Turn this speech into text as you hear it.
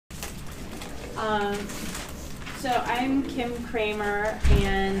Um, so I'm Kim Kramer,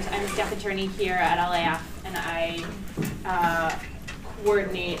 and I'm a staff attorney here at LAF, and I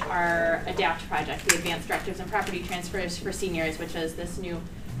coordinate our ADAPT project, the Advanced Directives and Property Transfers for Seniors, which is this new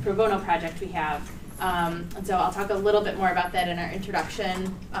pro bono project we have. And so I'll talk a little bit more about that in our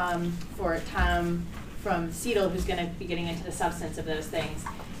introduction for Tom from CEDL, who's going to be getting into the substance of those things.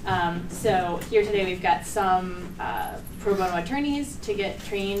 So here today we've got some pro bono attorneys to get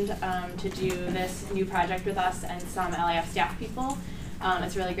trained to do this new project with us, and some LAF staff people.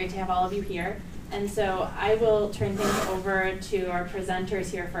 It's really great to have all of you here. And so I will turn things over to our presenters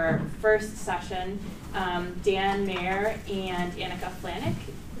here for our first session, Dan Maher and Anneke Flannick.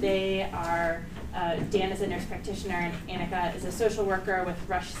 They are, Dan is a nurse practitioner, and Anneke is a social worker with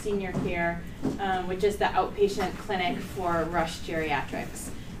Rush Senior Care, which is the outpatient clinic for Rush Geriatrics.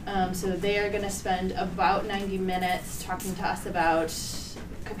 So they are going to spend about 90 minutes talking to us about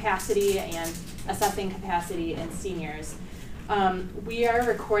capacity and assessing capacity in seniors. We are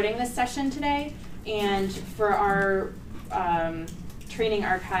recording this session today, and for our training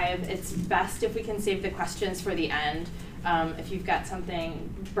archive, it's best if we can save the questions for the end. If you've got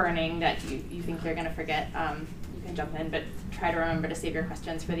something burning that you think you're going to forget, you can jump in, but try to remember to save your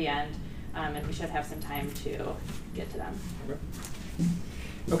questions for the end, and we should have some time to get to them.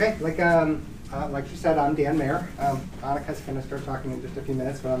 Okay, like you said, I'm Dan Maher. Anneke's going to start talking in just a few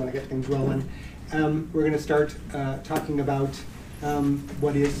minutes, but I'm going to get things rolling. We're going to start talking about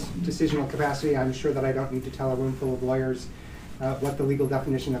what is decisional capacity. I'm sure that I don't need to tell a room full of lawyers what the legal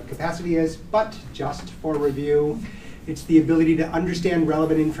definition of capacity is, but just for review, it's the ability to understand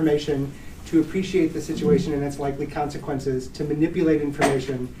relevant information, to appreciate the situation and its likely consequences, to manipulate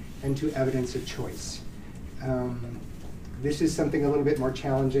information, and to evidence a choice. This is something a little bit more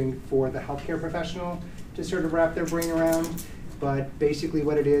challenging for the healthcare professional to sort of wrap their brain around. But basically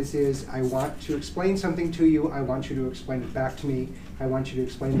what it is I want to explain something to you. I want you to explain it back to me. I want you to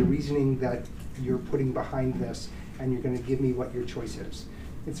explain the reasoning that you're putting behind this, and you're going to give me what your choice is.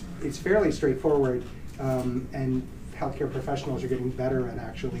 It's fairly straightforward, and healthcare professionals are getting better at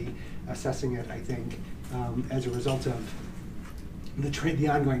actually assessing it, I think, as a result of the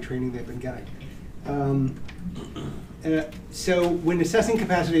ongoing training they've been getting. So when assessing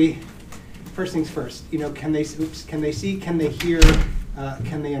capacity, first things first, can they see, can they hear,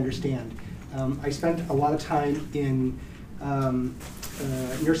 can they understand? I spent a lot of time in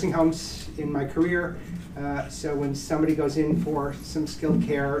nursing homes in my career, so when somebody goes in for some skilled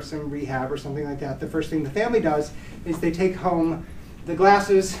care or some rehab or something like that, the first thing the family does is they take home the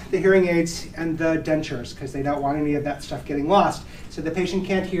glasses, the hearing aids, and the dentures, because they don't want any of that stuff getting lost. So the patient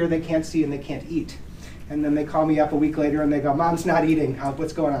can't hear, they can't see, and they can't eat. And then they call me up a week later and they go, "Mom's not eating,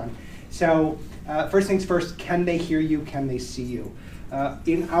 what's going on?" So first things first, can they hear you, can they see you?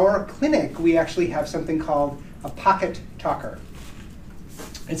 In our clinic, we actually have something called a pocket talker.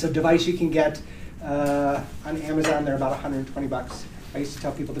 It's a device you can get on Amazon. They're about 120 bucks. I used to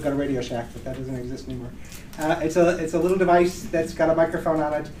tell people to go to Radio Shack, but that doesn't exist anymore. It's a little device that's got a microphone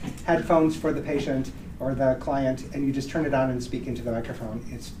on it, headphones for the patient or the client, and you just turn it on and speak into the microphone.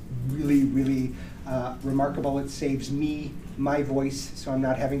 It's really, really remarkable. It saves me my voice, so I'm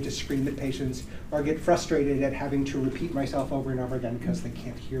not having to scream at patients or get frustrated at having to repeat myself over and over again because they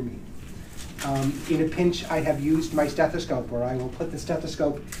can't hear me. In a pinch, I have used my stethoscope, where I will put the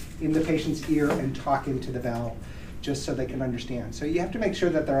stethoscope in the patient's ear and talk into the valve, just so they can understand. So you have to make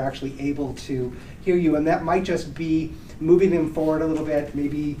sure that they're actually able to hear you, and that might just be moving them forward a little bit,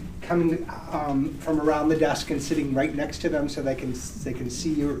 maybe coming from around the desk and sitting right next to them so they can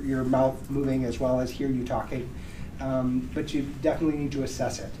see your mouth moving as well as hear you talking. But you definitely need to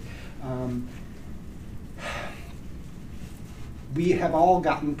assess it. We have all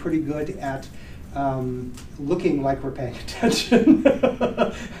gotten pretty good at looking like we're paying attention.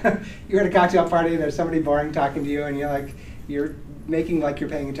 You're at a cocktail party, there's somebody boring talking to you, and you're making like you're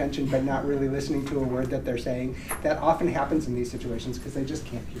paying attention but not really listening to a word that they're saying. That often happens in these situations because they just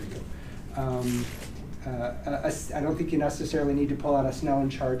can't hear you. I don't think you necessarily need to pull out a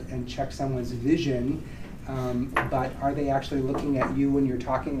Snellen chart and check someone's vision, but are they actually looking at you when you're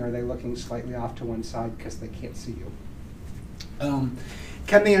talking, or are they looking slightly off to one side because they can't see you?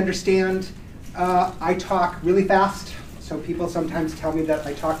 Can they understand? I talk really fast, so people sometimes tell me that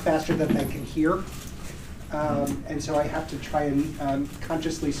I talk faster than they can hear. And so I have to try and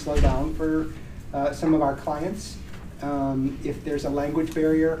consciously slow down for some of our clients. If there's a language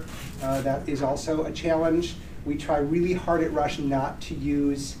barrier, that is also a challenge. We try really hard at Rush not to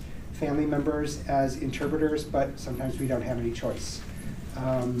use family members as interpreters, but sometimes we don't have any choice.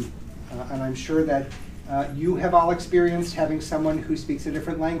 And I'm sure that you have all experienced having someone who speaks a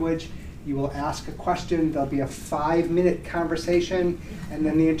different language You will ask a question, there'll be a 5-minute conversation, and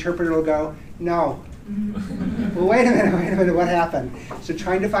then the interpreter will go, no. Well, wait a minute, what happened? So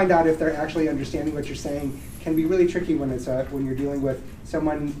trying to find out if they're actually understanding what you're saying can be really tricky when it's when you're dealing with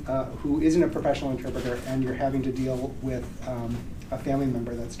someone who isn't a professional interpreter and you're having to deal with a family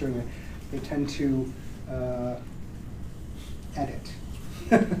member that's doing it. They tend to edit.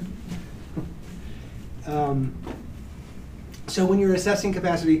 So when you're assessing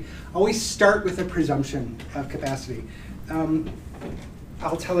capacity, always start with a presumption of capacity.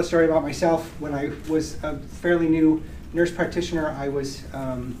 I'll tell a story about myself. When I was a fairly new nurse practitioner, I was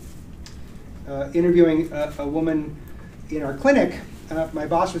interviewing a woman in our clinic. My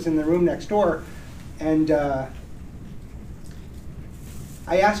boss was in the room next door, and I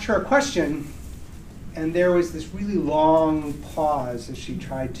asked her a question, and there was this really long pause as she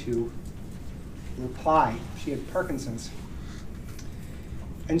tried to reply. She had Parkinson's.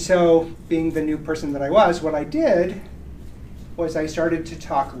 And so, being the new person that I was, what I did was I started to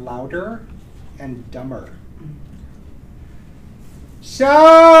talk louder and dumber.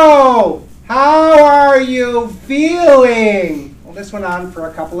 So, how are you feeling? Well, this went on for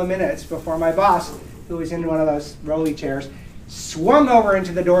a couple of minutes before my boss, who was in one of those rolly chairs, swung over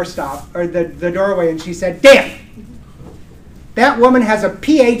into the the doorway, and she said, "Damn! That woman has a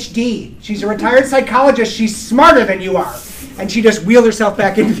PhD. She's a retired psychologist. She's smarter than you are." And she just wheeled herself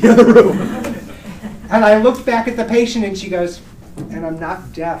back into the other room. And I looked back at the patient, and she goes, "And I'm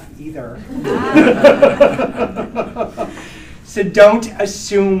not deaf either." So don't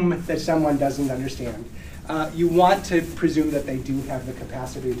assume that someone doesn't understand. You want to presume that they do have the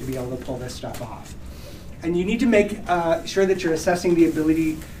capacity to be able to pull this stuff off. And you need to make sure that you're assessing the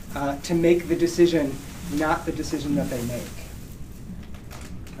ability to make the decision, not the decision that they make.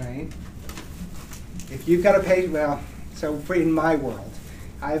 Right? If you've got a patient, well, so in my world,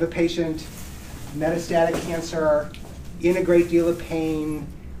 I have a patient, metastatic cancer, in a great deal of pain,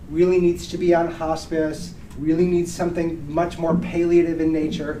 really needs to be on hospice, really needs something much more palliative in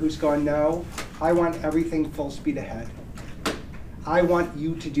nature, who's going, "No, I want everything full speed ahead. I want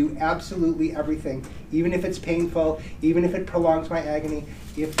you to do absolutely everything, even if it's painful, even if it prolongs my agony."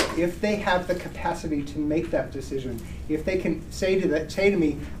 If they have the capacity to make that decision, if they can say to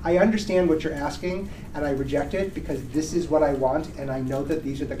me, "I understand what you're asking, and I reject it because this is what I want, and I know that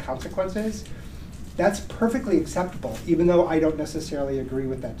these are the consequences," that's perfectly acceptable, even though I don't necessarily agree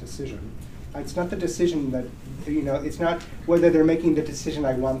with that decision. It's not the decision that, it's not whether they're making the decision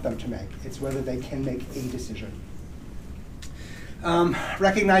I want them to make. It's whether they can make a decision.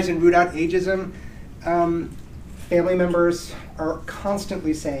 Recognize and root out ageism. Family members are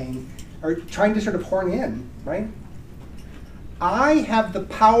constantly saying, or trying to sort of horn in, right? "I have the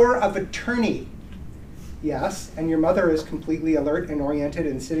power of attorney." Yes, and your mother is completely alert and oriented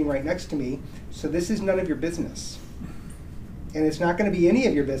and sitting right next to me, so this is none of your business. And it's not going to be any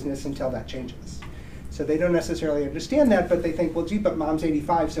of your business until that changes. So they don't necessarily understand that, but they think, well, gee, but mom's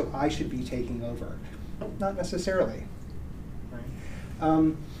 85, so I should be taking over. Not necessarily.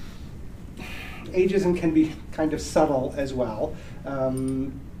 Right? Ageism can be kind of subtle as well.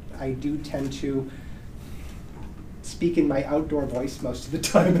 I do tend to speak in my outdoor voice most of the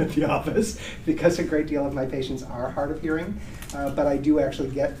time at the office because a great deal of my patients are hard of hearing. But I do actually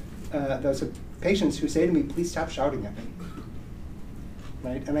get those patients who say to me, "Please stop shouting at me."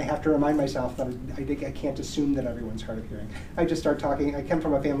 Right? And I have to remind myself that I can't assume that everyone's hard of hearing. I just start talking. I come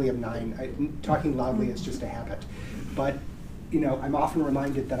from a family of 9. Talking loudly is just a habit. But I'm often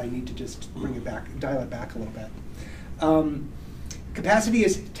reminded that I need to just bring it back, dial it back a little bit. Capacity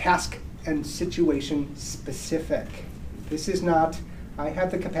is task and situation specific. This is not, I have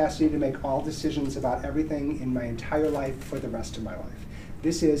the capacity to make all decisions about everything in my entire life for the rest of my life.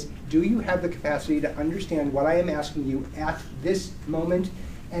 This is, do you have the capacity to understand what I am asking you at this moment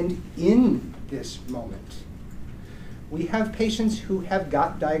and in this moment? We have patients who have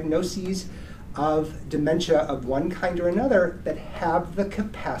got diagnoses of dementia of one kind or another that have the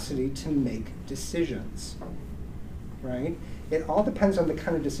capacity to make decisions, right? It all depends on the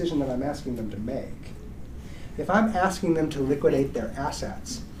kind of decision that I'm asking them to make. If I'm asking them to liquidate their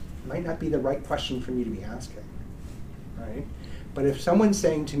assets, it might not be the right question for me to be asking, right? But if someone's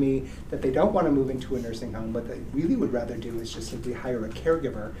saying to me that they don't want to move into a nursing home, what they really would rather do is just simply hire a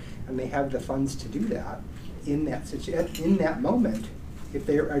caregiver, and they have the funds to do that in that moment, if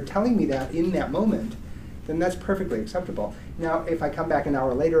they are telling me that in that moment, then that's perfectly acceptable. Now, if I come back an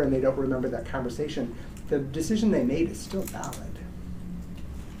hour later and they don't remember that conversation, the decision they made is still valid.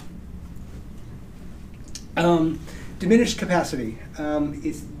 Diminished capacity.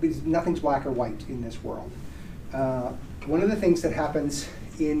 Nothing's black or white in this world. One of the things that happens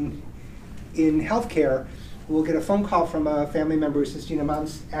in in healthcare, we'll get a phone call from a family member who says,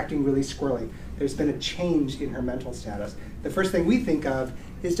 Mom's acting really squirrely. There's been a change in her mental status. The first thing we think of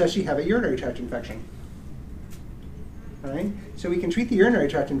is, does she have a urinary tract infection? All right? So we can treat the urinary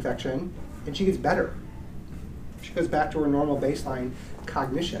tract infection, and she gets better. She goes back to her normal baseline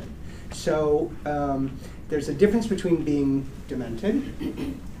cognition. So there's a difference between being demented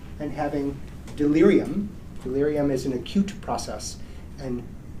and having delirium. Delirium is an acute process and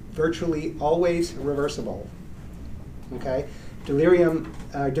virtually always reversible. Okay? Delirium,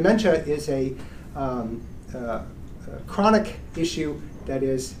 dementia is a chronic issue that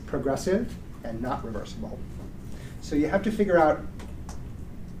is progressive and not reversible. So you have to figure out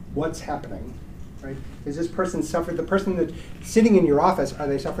what's happening, right? Is this person suffering, the person that's sitting in your office, are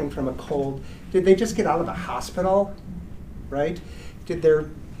they suffering from a cold? Did they just get out of the hospital, right? The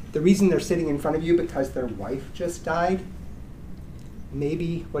reason they're sitting in front of you because their wife just died?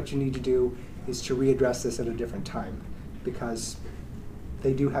 Maybe what you need to do is to readdress this at a different time, because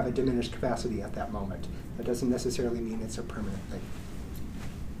they do have a diminished capacity at that moment. That doesn't necessarily mean it's a permanent thing.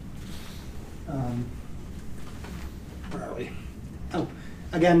 Where are we? Oh,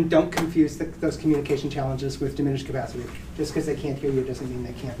 again, don't confuse those communication challenges with diminished capacity. Just because they can't hear you doesn't mean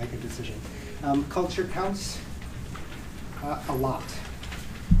they can't make a decision. Culture counts a lot.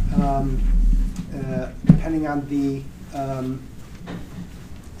 Depending on the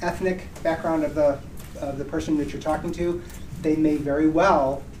ethnic background of the person that you're talking to, they may very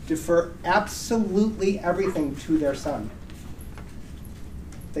well defer absolutely everything to their son.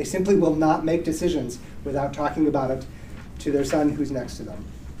 They simply will not make decisions without talking about it to their son who's next to them.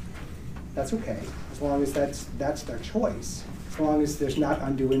 That's okay, as long as that's their choice, as long as there's not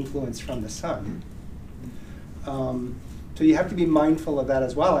undue influence from the son. So you have to be mindful of that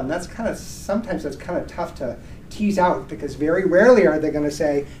as well, and sometimes that's kind of tough to tease out, because very rarely are they going to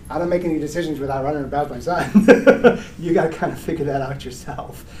say, I don't make any decisions without running about my son. You got to kind of figure that out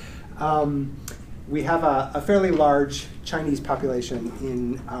yourself. We have a fairly large Chinese population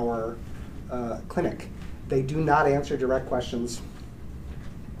in our clinic. They do not answer direct questions.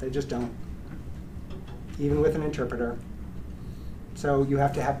 They just don't, even with an interpreter. So you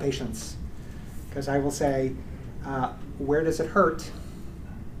have to have patience, because I will say, where does it hurt?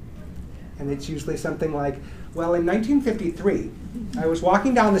 And it's usually something like, well, in 1953, I was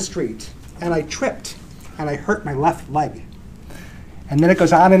walking down the street and I tripped and I hurt my left leg. And then it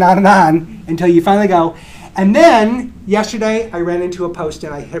goes on and on and on until you finally go, and then yesterday I ran into a post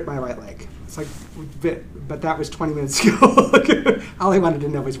and I hit my right leg. It's like, but that was 20 minutes ago. All I wanted to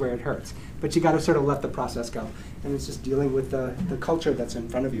know was where it hurts. But you got to sort of let the process go. And it's just dealing with the culture that's in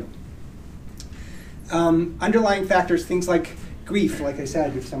front of you. Underlying factors, things like grief, like I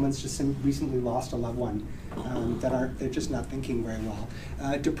said, if someone's just recently lost a loved one, they're just not thinking very well.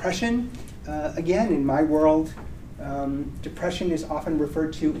 Depression, again, in my world, depression is often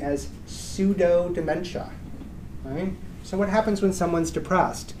referred to as pseudo-dementia, right? So what happens when someone's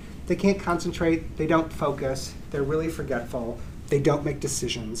depressed? They can't concentrate, they don't focus, they're really forgetful, they don't make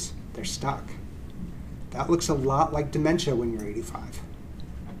decisions, they're stuck. That looks a lot like dementia when you're 85.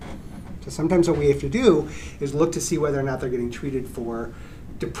 So sometimes what we have to do is look to see whether or not they're getting treated for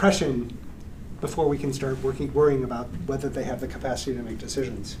depression before we can start worrying about whether they have the capacity to make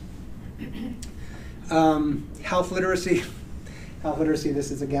decisions. Health literacy. Health literacy,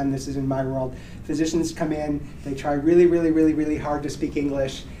 this is in my world. Physicians come in, they try really, really, really, really hard to speak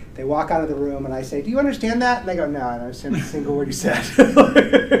English. They walk out of the room and I say, do you understand that? And they go, no, I don't understand a single word you said.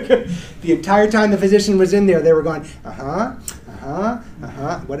 The entire time the physician was in there, they were going,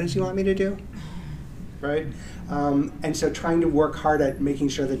 what did you want me to do? Right? And so trying to work hard at making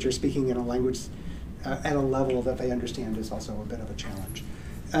sure that you're speaking in a language at a level that they understand is also a bit of a challenge.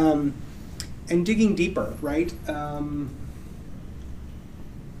 And digging deeper, right?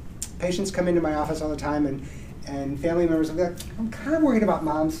 Patients come into my office all the time, and family members are like, I'm kind of worried about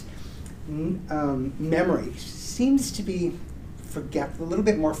mom's memory. She seems to be a little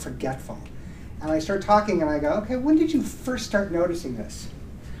bit more forgetful. And I start talking and I go, okay, when did you first start noticing this?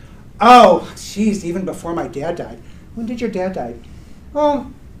 Oh, geez, even before my dad died. When did your dad die?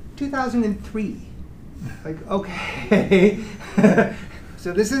 Oh, 2003. Like, okay.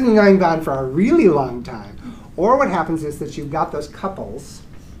 So this isn't going on for a really long time. Or what happens is that you've got those couples,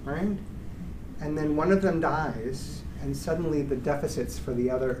 right? And then one of them dies, and suddenly the deficits for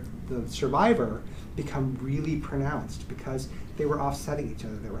the survivor become really pronounced because they were offsetting each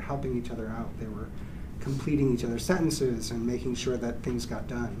other, they were helping each other out, they were completing each other's sentences and making sure that things got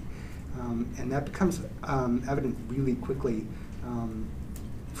done. And that becomes evident really quickly,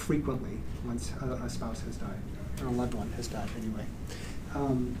 frequently, once a spouse has died, or a loved one has died anyway.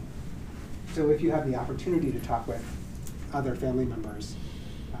 So if you have the opportunity to talk with other family members,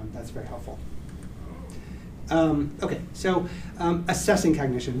 that's very helpful. Okay, so assessing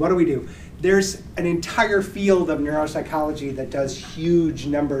cognition, what do? There's an entire field of neuropsychology that does huge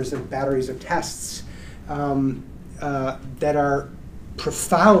numbers of batteries of tests that are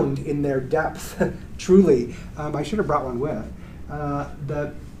profound in their depth, truly. I should have brought one with.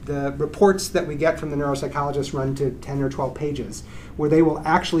 The reports that we get from the neuropsychologists run to 10 or 12 pages, where they will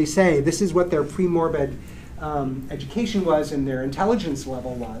actually say this is what their pre-morbid education was and their intelligence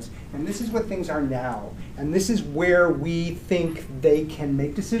level was, and this is what things are now, and this is where we think they can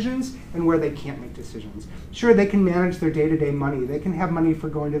make decisions and where they can't make decisions. Sure, they can manage their day-to-day money. They can have money for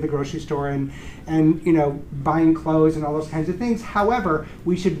going to the grocery store and you know, buying clothes and all those kinds of things. However,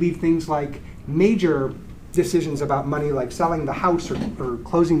 we should leave things like major decisions about money, like selling the house or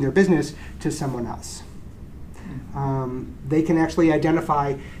closing their business, to someone else. They can actually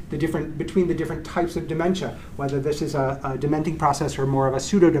identify between the different types of dementia, whether this is a dementing process or more of a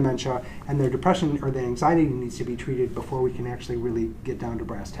pseudo-dementia, and their depression or their anxiety needs to be treated before we can actually really get down to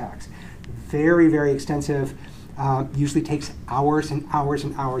brass tacks. Very, very extensive. Usually takes hours and hours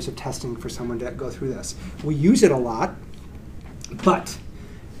and hours of testing for someone to go through this. We use it a lot, but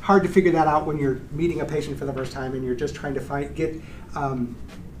hard to figure that out when you're meeting a patient for the first time and you're just trying to get an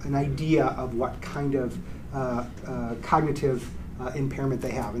idea of what kind of cognitive impairment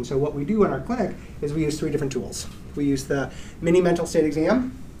they have. And so what we do in our clinic is we use 3 different tools. We use the mini mental state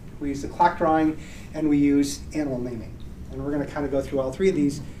exam, we use the clock drawing, and we use animal naming. And we're going to kind of go through all 3 of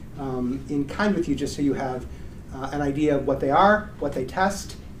these in kind with you, just so you have an idea of what they are, what they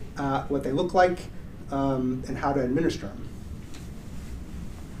test, what they look like, and how to administer them.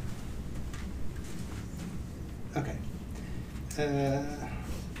 Okay.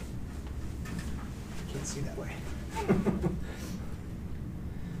 Can't see that way.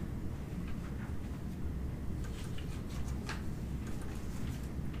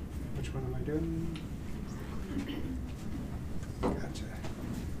 Which one am I doing? Gotcha.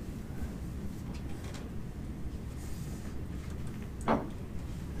 Right.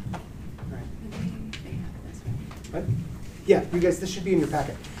 What? Yeah, you guys, this should be in your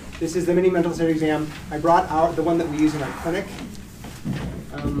packet. This is the mini mental state exam. I brought out the one that we use in our clinic.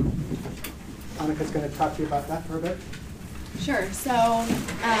 Annike's going to talk to you about that for a bit. Sure. So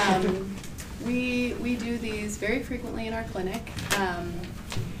we do these very frequently in our clinic.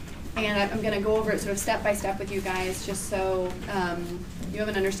 And I'm going to go over it sort of step by step with you guys, just so you have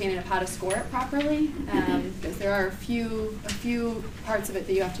an understanding of how to score it properly. Because there are a few parts of it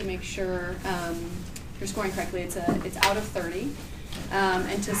that you have to make sure you're scoring correctly. It's out of 30.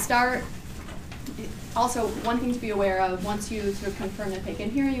 And to start, also one thing to be aware of, once you sort of confirm that they can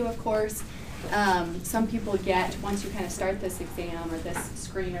hear you, of course, some people get, once you kind of start this exam or this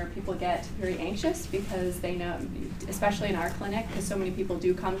screener, people get very anxious because they know, especially in our clinic, because so many people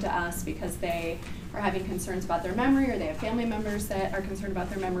do come to us because they are having concerns about their memory, or they have family members that are concerned about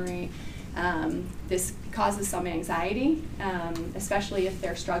their memory. This causes some anxiety, especially if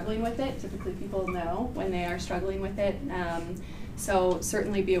they're struggling with it. Typically people know when they are struggling with it. So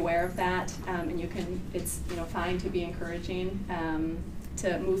certainly be aware of that, and it's fine to be encouraging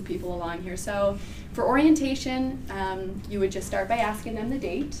to move people along here. So for orientation, you would just start by asking them the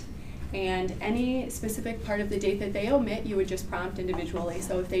date, and any specific part of the date that they omit, you would just prompt individually.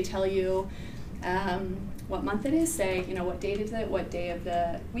 So if they tell you what month it is, say, what date is it, what day of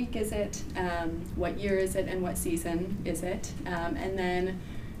the week is it, what year is it, and what season is it, and then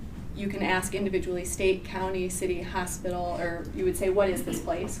you can ask individually state, county, city, hospital, or you would say, what is this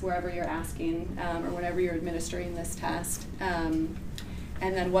place, wherever you're asking, or whenever you're administering this test.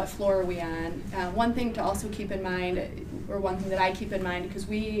 And then what floor are we on? One thing to also keep in mind, or one thing that I keep in mind, because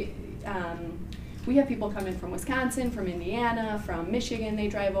we have people come in from Wisconsin, from Indiana, from Michigan, they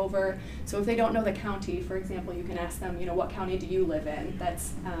drive over. So if they don't know the county, for example, you can ask them, what county do you live in?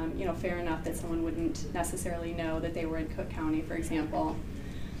 That's, fair enough that someone wouldn't necessarily know that they were in Cook County, for example.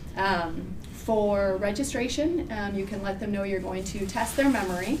 For registration, you can let them know you're going to test their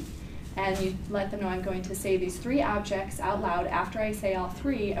memory, and you let them know I'm going to say these 3 objects out loud. After I say all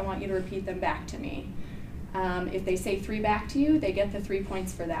 3, I want you to repeat them back to me. If they say 3 back to you, they get the 3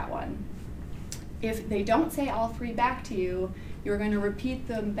 points for that one. If they don't say all 3 back to you, you're going to repeat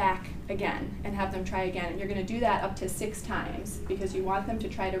them back again and have them try again. And you're going to do that up to 6 times because you want them to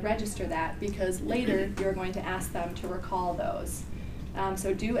try to register that, because later you're going to ask them to recall those.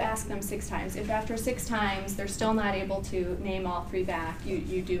 So do ask them 6 times. If after 6 times they're still not able to name all 3 back,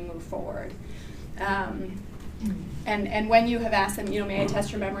 you do move forward. And when you have asked them, may I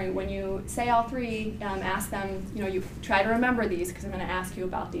test your memory? When you say all 3, ask them, you try to remember these because I'm going to ask you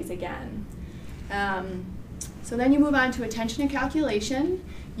about these again. So then you move on to attention and calculation.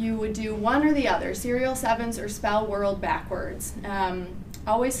 You would do one or the other, serial sevens or spell world backwards.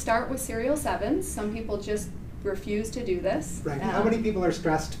 Always start with serial sevens. Some people just refuse to do this. Right. How many people are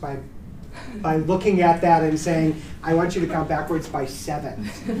stressed by looking at that and saying, I want you to count backwards by 7?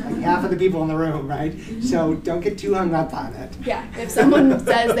 Like half of the people in the room, right? So don't get too hung up on it. Yeah, if someone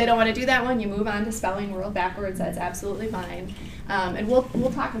says they don't want to do that one, you move on to spelling world backwards. That's absolutely fine. And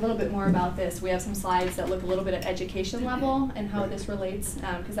we'll talk a little bit more about this. We have some slides that look a little bit at education level and how this relates,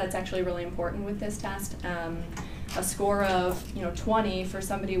 because that's actually really important with this test. A score of 20 for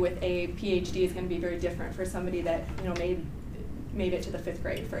somebody with a PhD is going to be very different for somebody that made it to the 5th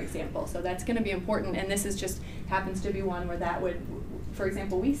grade, for example. So that's going to be important, and this is just happens to be one where that would, for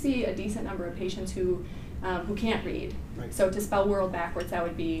example, we see a decent number of patients who can't read. Right. So to spell world backwards, that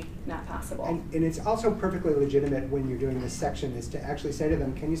would be not possible. And it's also perfectly legitimate when you're doing this section is to actually say to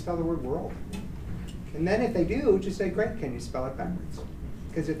them, can you spell the word world? And then if they do, just say, great, can you spell it backwards?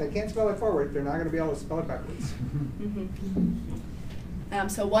 Because if they can't spell it forward, they're not going to be able to spell it backwards. Mm-hmm.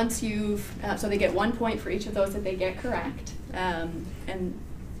 So once you've, so they get 1 point for each of those that they get correct. And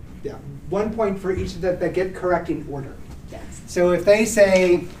yeah, 1 point for each that they get correct in order. yes. So if they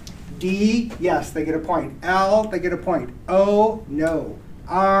say D, yes, they get a point. L, they get a point. O, no.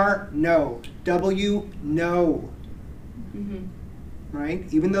 R, no. W, no. Mm-hmm. Right?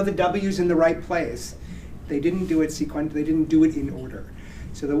 Even though the W's in the right place, they didn't do it sequentially. They didn't do it in order.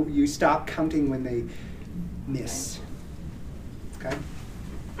 So that you stop counting when they miss. Okay?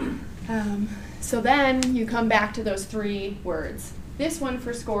 So then you come back to those 3 words. This one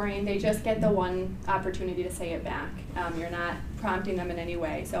for scoring, they just get the one opportunity to say it back. You're not prompting them in any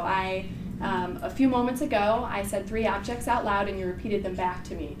way. So a few moments ago, I said 3 objects out loud and you repeated them back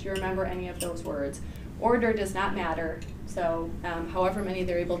to me. Do you remember any of those words? Order does not matter. So however many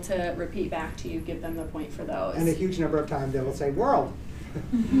they're able to repeat back to you, give them the point for those. And a huge number of times they will say world.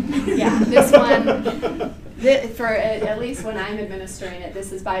 Yeah, this one, for at least when I'm administering it,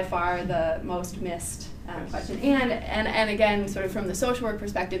 this is by far the most missed question. And again, sort of from the social work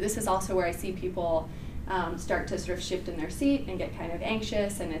perspective, this is also where I see people start to sort of shift in their seat and get kind of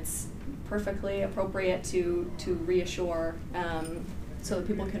anxious, and it's perfectly appropriate to reassure so that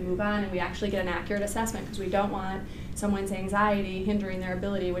people can move on and we actually get an accurate assessment, because we don't want someone's anxiety hindering their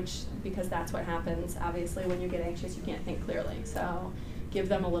ability, because that's what happens. Obviously, when you get anxious, you can't think clearly. So give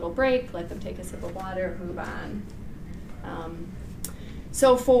them a little break, let them take a sip of water, move on.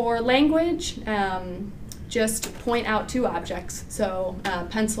 So for language, just point out 2 objects. So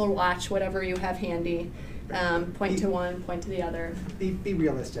pencil, watch, whatever you have handy. Point to one, point to the other. Be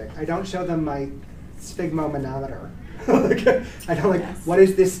realistic. I don't show them my sphygmomanometer. I don't Yes. what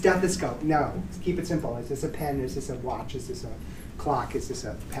is this stethoscope? No, keep it simple. Is this a pen? Is this a watch? Is this a clock? Is this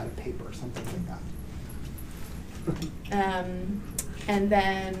a pad of paper? Something like that. And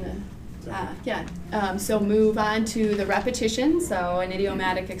then, so move on to the repetition. So an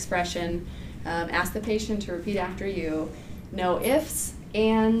idiomatic expression, ask the patient to repeat after you. No ifs,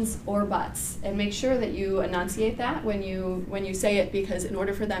 ands, or buts. And make sure that you enunciate that when you say it, because in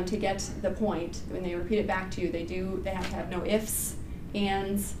order for them to get the point, when they repeat it back to you, they have to have no ifs,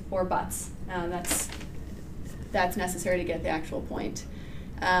 ands, or buts. That's necessary to get the actual point.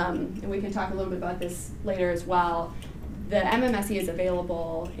 And we can talk a little bit about this later as well. The MMSE is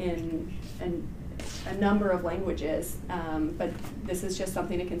available in a number of languages, but this is just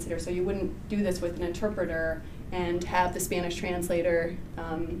something to consider. So you wouldn't do this with an interpreter and have the Spanish translator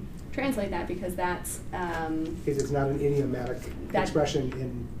translate that, because that's Because it's not an idiomatic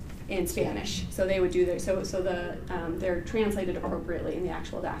expression in Spanish. So they would do their they're translated appropriately in the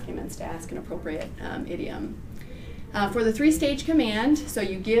actual documents to ask an appropriate idiom. For the 3-stage command, so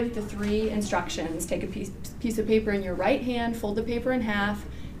you give the 3 instructions. Take a piece of paper in your right hand, fold the paper in half,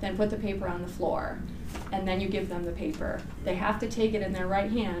 then put the paper on the floor. And then you give them the paper. They have to take it in their right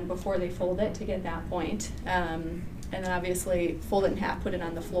hand before they fold it to get that point. And then obviously fold it in half, put it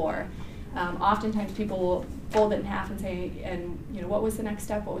on the floor. Oftentimes people will fold it in half and say, what was the next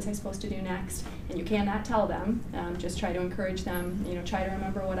step? What was I supposed to do next? And you cannot tell them. Just try to encourage them. Try to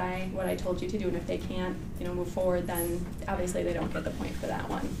remember what I told you to do. And if they can't, move forward, then obviously they don't get the point for that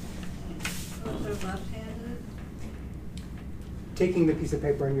one. taking the piece of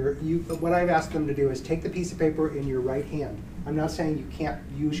paper in what I've asked them to do is take the piece of paper in your right hand. I'm not saying you can't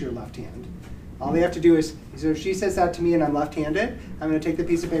use your left hand. All they have to do is, so if she says that to me and I'm left-handed, I'm going to take the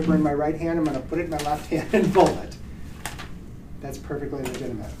piece of paper in my right hand, I'm going to put it in my left hand and fold it. That's perfectly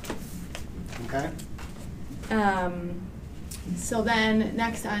legitimate. Okay? So then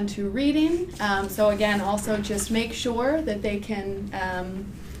next on to reading. So again, also just make sure that they can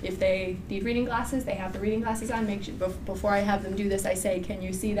if they need reading glasses, they have the reading glasses on. Make sure, before I have them do this, I say, can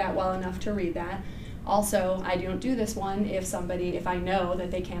you see that well enough to read that? Also, I don't do this one if I know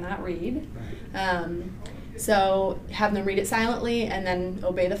that they cannot read. So have them read it silently and then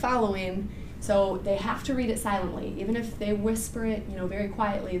obey the following. So they have to read it silently. Even if they whisper it, very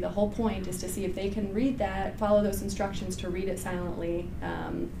quietly, the whole point is to see if they can read that, follow those instructions to read it silently,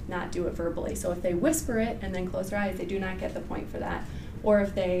 not do it verbally. So if they whisper it and then close their eyes, they do not get the point for that. Or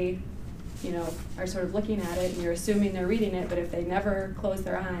if they, are sort of looking at it and you're assuming they're reading it, but if they never close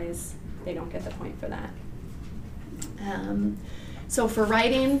their eyes, they don't get the point for that. So for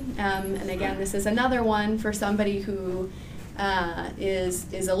writing, and again, this is another one for somebody who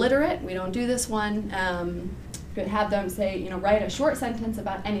is illiterate. We don't do this one. Could have them say, write a short sentence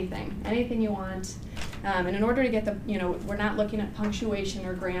about anything you want. And in order to get we're not looking at punctuation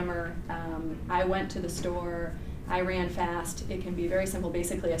or grammar. I went to the store. I ran fast. It can be very simple,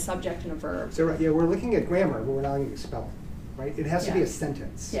 basically a subject and a verb. So yeah, we're looking at grammar, but we're not looking at spelling, right? It has to be a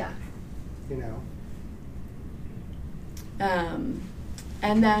sentence. Yeah.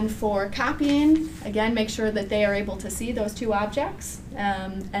 And then for copying, again, make sure that they are able to see those two objects,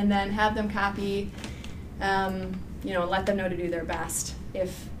 and then have them copy, let them know to do their best.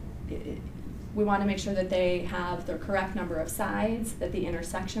 We want to make sure that they have the correct number of sides, that the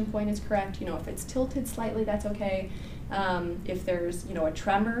intersection point is correct. If it's tilted slightly, that's okay. If there's, a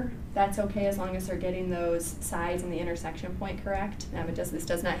tremor, that's okay as long as they're getting those sides and the intersection point correct. This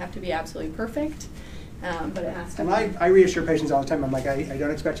does not have to be absolutely perfect. But it has to. And I reassure patients all the time. I'm like, I don't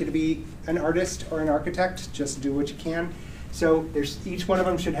expect you to be an artist or an architect. Just do what you can. So each one of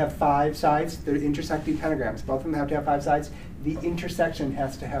them should have 5 sides. They're intersecting pentagrams. Both of them have to have 5 sides. The intersection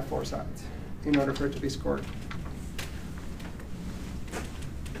has to have 4 sides in order for it to be scored.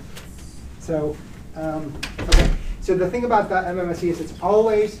 So, okay. So the thing about the MMSE is it's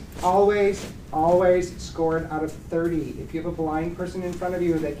always, always, always scored out of 30. If you have a blind person in front of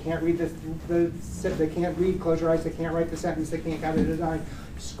you that can't read they can't read, close your eyes, they can't write the sentence, they can't count the design,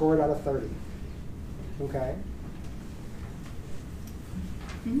 score it out of 30. Okay?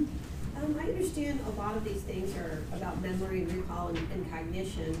 Mm-hmm. I understand a lot of these things are about memory, recall, and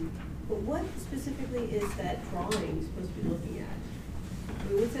cognition, but what specifically is that drawing supposed to be looking at? I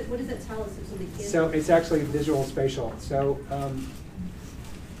mean, what does that tell us if somebody can't? So it's actually visual spatial. So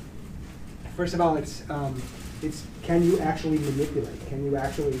first of all, it's can you actually manipulate? Can you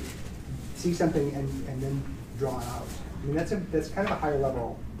actually see something and then draw it out? I mean, that's kind of a higher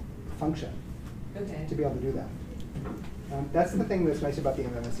level function. Okay. To be able to do that. That's the thing that's nice about the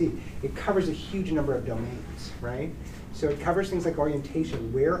MMSE. It covers a huge number of domains, right? So it covers things like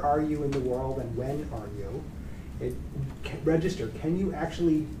orientation. Where are you in the world and when are you? It register. Can you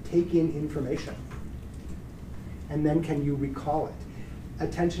actually take in information? And then can you recall it?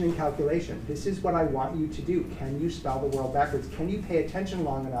 Attention and calculation. This is what I want you to do. Can you spell the world backwards? Can you pay attention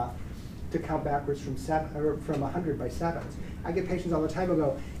long enough to count backwards from 100 by 7s? I get patients all the time who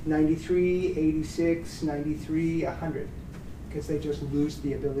go 93, 86, 93, 100, because they just lose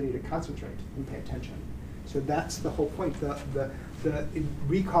the ability to concentrate and pay attention. So that's the whole point. The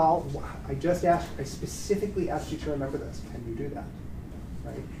recall, I specifically asked you to remember this. Can you do that?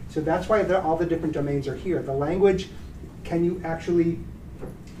 Right? So that's why all the different domains are here. The language, can you actually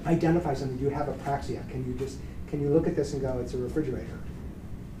identify something? Do you have apraxia? Can you look at this and go, it's a refrigerator?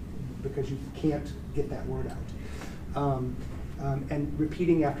 Because you can't get that word out. And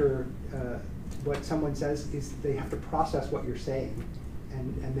repeating after what someone says is they have to process what you're saying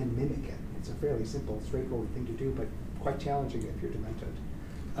and then mimic it. It's a fairly simple, straightforward thing to do, but quite challenging if you're demented.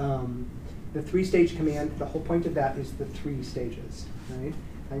 The 3-stage command, the whole point of that is the 3 stages, right?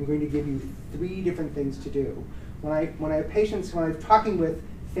 I'm going to give you 3 different things to do. When I have patients, when I'm talking with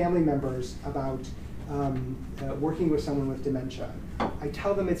family members about working with someone with dementia, I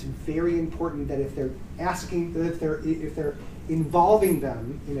tell them it's very important that if they're involving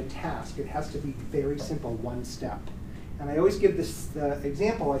them in a task, it has to be very simple, 1 step. And I always give this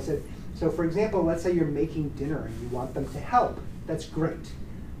example. I said, so for example, let's say you're making dinner and you want them to help. That's great.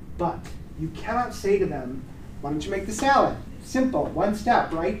 But you cannot say to them, why don't you make the salad? Simple, 1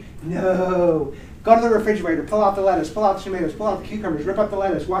 step, right? No. Go to the refrigerator, pull out the lettuce, pull out the tomatoes, pull out the cucumbers, rip up the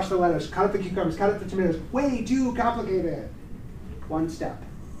lettuce, wash the lettuce, cut up the cucumbers, cut up the tomatoes. Way too complicated. 1 step.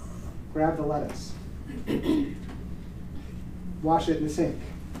 Grab the lettuce. Wash it in the sink,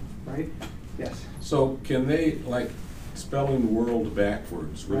 right? Yes. So can they, like, spelling world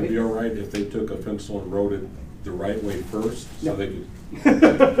backwards, would it be all right if they took a pencil and wrote it the right way first? No. So they could.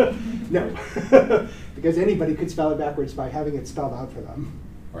 No. Because anybody could spell it backwards by having it spelled out for them.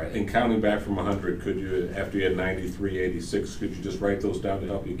 All right, and counting back from 100, could you, after you had 93, 86, could you just write those down to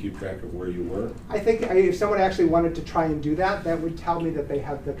help you keep track of where you were? I think if someone actually wanted to try and do that, that would tell me that they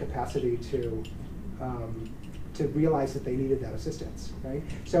have the capacity to realize that they needed that assistance, right?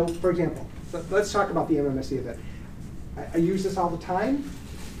 So, for example, let's talk about the MMSE a bit. I use this all the time.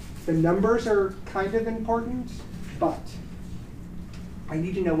 The numbers are kind of important, but I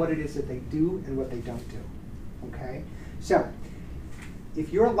need to know what it is that they do and what they don't do, okay? So,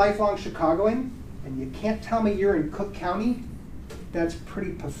 if you're a lifelong Chicagoan and you can't tell me you're in Cook County, that's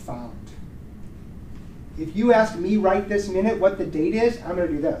pretty profound. If you ask me right this minute what the date is, I'm going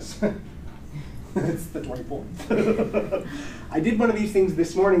to do this. It's the 24th. I did one of these things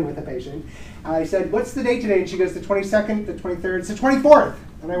this morning with a patient. I said, what's the date today? And she goes, the 22nd, the 23rd, it's the 24th.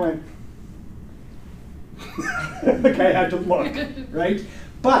 And I went, like I had to look, right?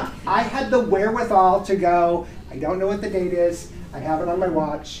 But I had the wherewithal to go, I don't know what the date is. I have it on my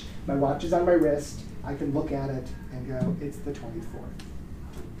watch. My watch is on my wrist. I can look at it and go, it's the 24th.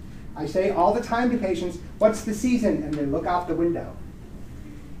 I say all the time to patients, what's the season? And they look out the window.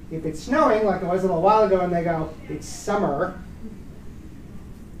 If it's snowing, like it was a little while ago, and they go, it's summer,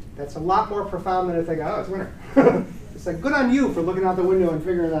 that's a lot more profound than if they go, oh, it's winter. It's like, good on you for looking out the window and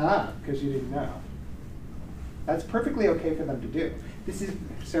figuring that out, because you didn't know. That's perfectly okay for them to do. This is,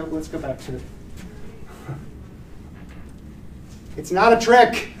 so let's go back to, it's not a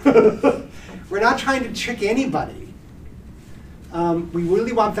trick. We're not trying to trick anybody. We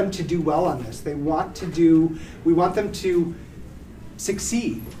really want them to do well on this. We want them to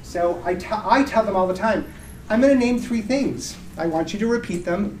succeed. So I tell them all the time, I'm going to name 3 things. I want you to repeat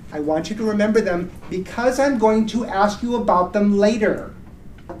them. I want you to remember them because I'm going to ask you about them later.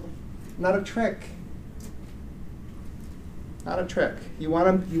 Not a trick. Not a trick. You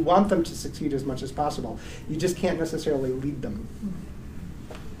want them to succeed as much as possible. You just can't necessarily lead them.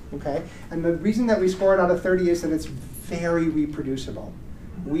 Okay? And the reason that we score it out of 30 is that it's very reproducible.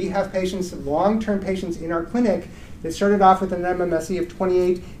 We have patients, long-term patients in our clinic that started off with an MMSE of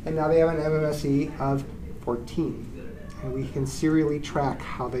 28, and now they have an MMSE of 14. And we can serially track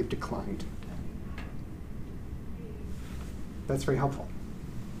how they've declined. That's very helpful.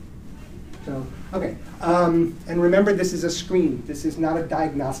 So, okay. And remember, this is a screen. This is not a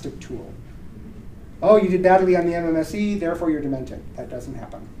diagnostic tool. Oh, you did badly on the MMSE, therefore you're demented. That doesn't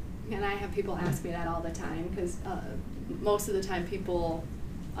happen. And I have people ask me that all the time, because most of the time people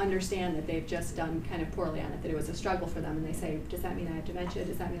understand that they've just done kind of poorly on it, that it was a struggle for them, and they say, does that mean I have dementia?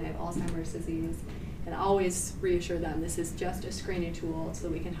 Does that mean I have Alzheimer's disease? And I always reassure them this is just a screening tool so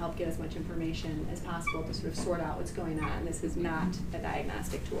that we can help get as much information as possible to sort of sort out what's going on. This is not a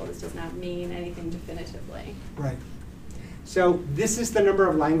diagnostic tool. This does not mean anything definitively. Right. So this is the number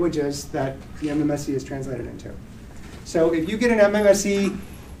of languages that the MMSE is translated into. So if you get an MMSE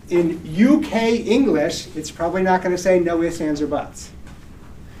in UK English, it's probably not going to say no ifs, ands, or buts.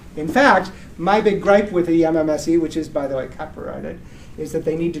 In fact, my big gripe with the MMSE, which is, by the way, copyrighted, is that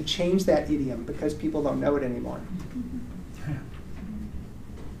they need to change that idiom because people don't know it anymore.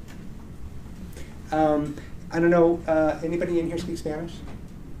 I don't know, anybody in here speak Spanish?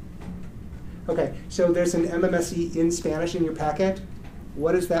 Okay, so there's an MMSE in Spanish in your packet.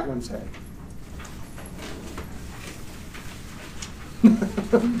 What does that one say?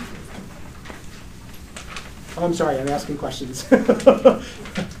 Oh, I'm sorry, I'm asking questions. You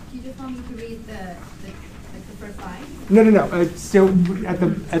just want me to read the first line? No. So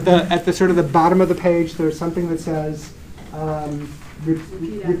at the sort of the bottom of the page, there's something that says,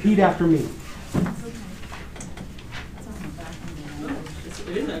 repeat after me. It's okay. It's on the back of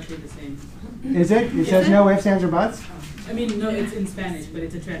the It is actually the same. Is it? It says no ifs, ands, or buts? I mean, no, it's in Spanish, but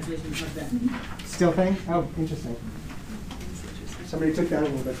it's a translation of that. Still thing? Oh, interesting. Somebody took that a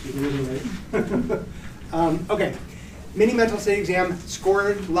little bit too easily. Okay, mini mental state exam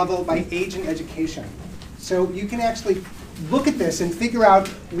scored level by age and education. So you can actually look at this and figure out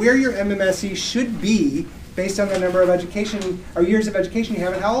where your MMSE should be based on the number of education or years of education you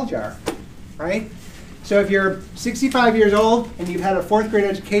have and how old you are, right? So if you're 65 years old and you've had a 4th grade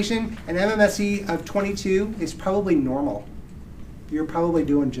education, an MMSE of 22 is probably normal. You're probably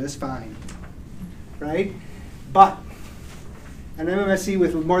doing just fine, right? But an MMSE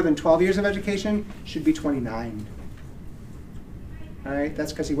with more than 12 years of education should be 29. All right,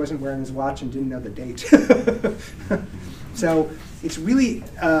 that's because he wasn't wearing his watch and didn't know the date. So it's really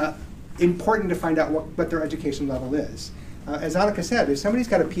important to find out what their education level is. As Anneke said, if somebody's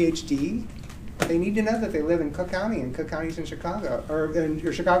got a PhD, they need to know that they live in Cook County, and Cook County's in Chicago, or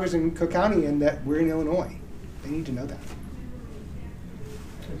Chicago's in Cook County, and that we're in Illinois. They need to know that.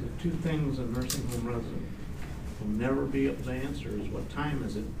 There's 2 things a nursing home resident will never be able to answer is what time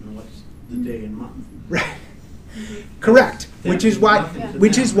is it and what's the day and month. Right. Correct. That Which is means why, nothing to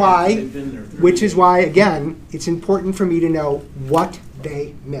which them is why, after they've been there 30 which is days. why, again, it's important for me to know what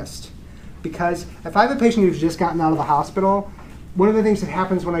they missed. Because if I have a patient who's just gotten out of the hospital, one of the things that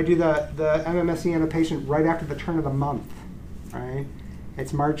happens when I do the MMSE on a patient right after the turn of the month, right?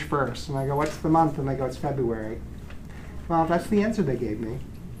 It's March 1st, and I go, what's the month? And they go, it's February. Well, that's the answer they gave me.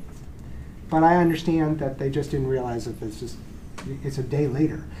 But I understand that they just didn't realize that it's a day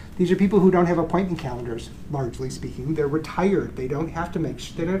later. These are people who don't have appointment calendars, largely speaking. They're retired. They don't have to they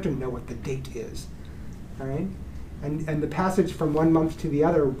don't have to know what the date is, all right? And the passage from one month to the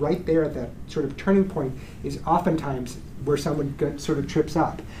other, right there at that sort of turning point, is oftentimes where someone sort of trips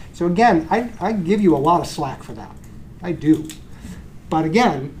up. So again, I give you a lot of slack for that. I do. But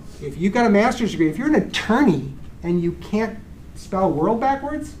again, if you've got a master's degree, if you're an attorney and you can't spell world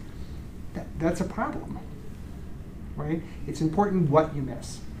backwards, that's a problem, right? It's important what you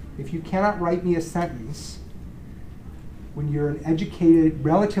miss. If you cannot write me a sentence when you're an educated,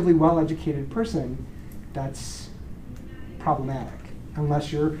 relatively well-educated person, that's problematic.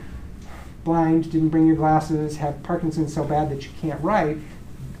 Unless you're blind, didn't bring your glasses, have Parkinson's so bad that you can't write,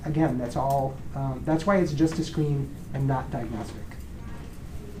 again, that's all. That's why it's just a screen and not diagnostic.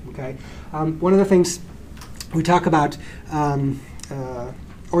 Okay. One of the things we talk about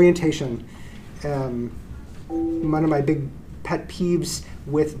orientation. One of my big pet peeves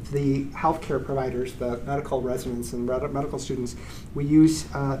with the healthcare providers, the medical residents and medical students, we use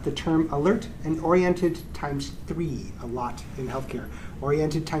the term alert and oriented ×3 a lot in healthcare.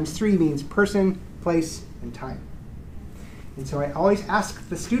 Oriented ×3 means person, place, and time. And so I always ask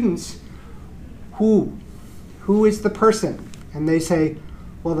the students, who is the person? And they say,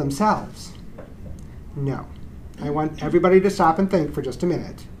 well, themselves. No. I want everybody to stop and think for just a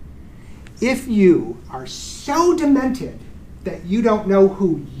minute. If you are so demented that you don't know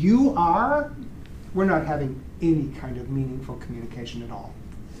who you are, we're not having any kind of meaningful communication at all.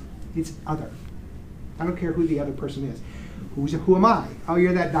 It's other. I don't care who the other person is. Who am I? Oh,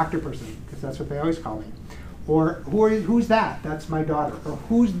 you're that doctor person, because that's what they always call me. Or who's that? That's my daughter. Or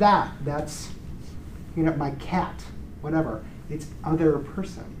who's that? That's my cat. Whatever. It's other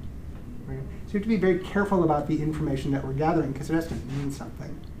person. Right? So you have to be very careful about the information that we're gathering, because it has to mean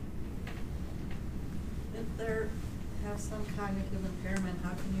something. If they have some cognitive impairment,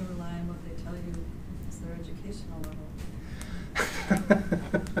 how can you rely on what they tell you is their educational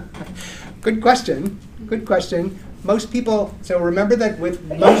level? Good question. Good question. Most people, so remember that with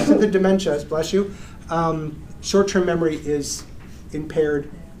most of the dementias, bless you, short-term memory is impaired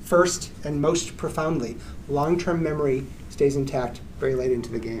first and most profoundly. Long-term memory stays intact very late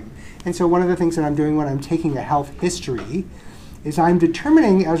into the game. And so one of the things that I'm doing when I'm taking a health history is I'm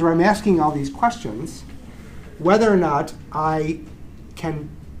determining, as I'm asking all these questions, whether or not I can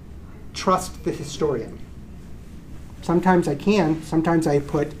trust the historian. Sometimes I can, sometimes I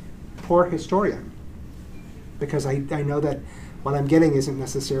put poor historian, because I know that what I'm getting isn't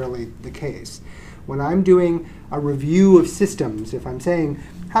necessarily the case. When I'm doing a review of systems, if I'm saying,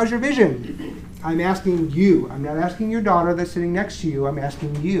 how's your vision? I'm asking you. I'm not asking your daughter that's sitting next to you, I'm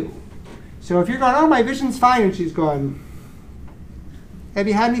asking you. So if you're going, oh, my vision's fine, and she's going, have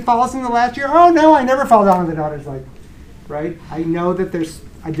you had any falls in the last year? Oh, no, I never fall down. And the daughter's like, right? I know that there's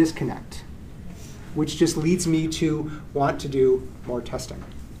a disconnect, which just leads me to want to do more testing.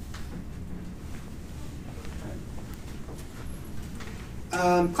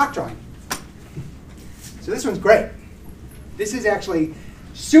 Clock drawing. So this one's great. This is actually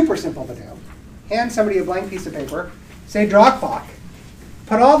super simple to do. Hand somebody a blank piece of paper, say draw a clock,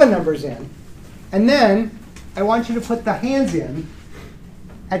 put all the numbers in, and then I want you to put the hands in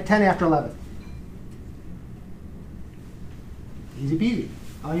at 10 after 11. Easy peasy.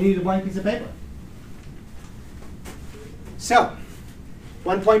 All you need is a blank piece of paper. So,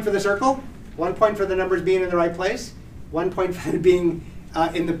 1 point for the circle, 1 point for the numbers being in the right place, 1 point for them being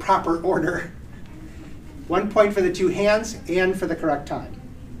in the proper order, 1 point for the two hands, and for the correct time.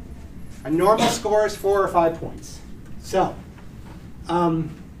 A normal score is 4 or 5 points. So,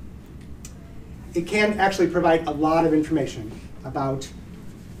 it can actually provide a lot of information about,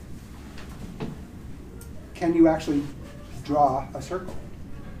 can you actually draw a circle,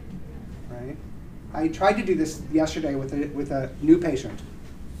 right? I tried to do this yesterday with a new patient.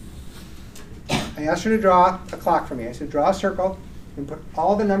 I asked her to draw a clock for me. I said, draw a circle and put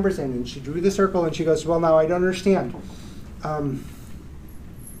all the numbers in. And she drew the circle, and she goes, well, now I don't understand.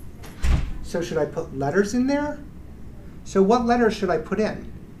 So should I put letters in there? So what letters should I put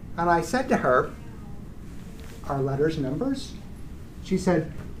in? And I said to her, are letters numbers? She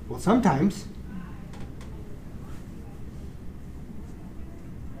said, well, sometimes.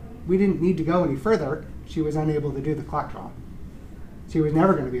 we didn't need to go any further. She was unable to do the clock draw. She was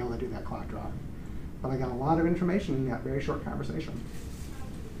never going to be able to do that clock draw. But I got a lot of information in that very short conversation.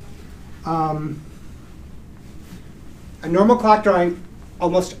 A normal clock drawing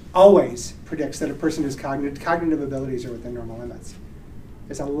almost always predicts that a person's cognitive abilities are within normal limits.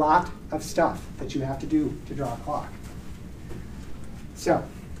 There's a lot of stuff that you have to do to draw a clock. So,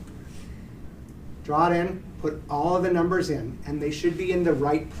 draw it in, put all of the numbers in, and they should be in the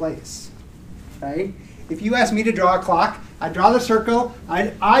right place, right? If you asked me to draw a clock, I'd draw the circle,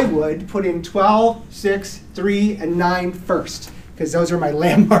 I would put in 12, 6, 3, and 9 first, because those are my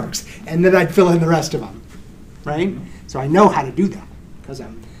landmarks, and then I'd fill in the rest of them, right? So I know how to do that, because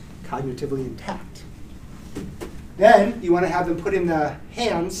I'm cognitively intact. Then you want to have them put in the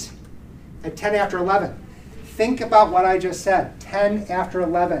hands at 10 after 11. Think about what I just said, 10 after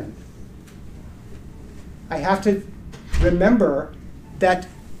 11. I have to remember that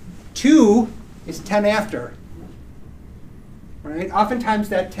 2 is 10 after, right? Oftentimes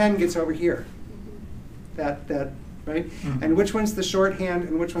that 10 gets over here, that right? Mm-hmm. And which one's the short hand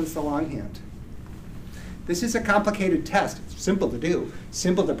and which one's the long hand? This is a complicated test. It's simple to do,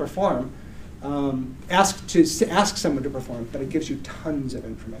 simple to perform. Ask someone to perform, but it gives you tons of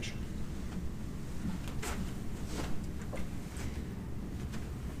information.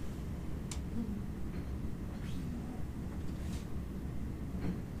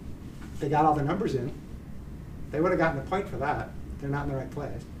 They got all the numbers in. They would have gotten a point for that. They're not in the right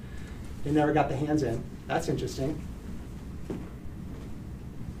place. They never got the hands in. That's interesting.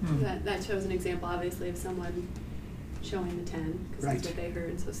 That shows an example, obviously, of someone showing the 10, because Right. that's what they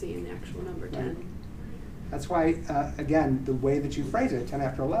heard, so seeing the actual number 10. Right. That's why, again, the way that you phrase it, 10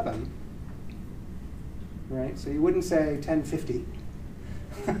 after 11, right? So you wouldn't say 10:50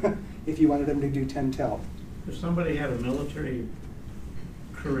 if you wanted them to do 10 till. If somebody had a military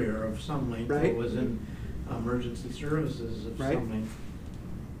career of some length, Right. or was in emergency services of Right. some length,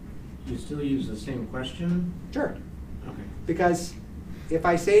 you still use the same question? Sure. Okay. Because if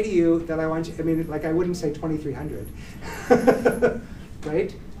I say to you that I want you, I mean, like I wouldn't say 2300,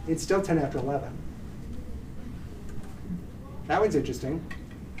 right? It's still 10 after 11. That one's interesting.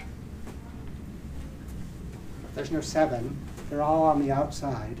 There's no 7. They're all on the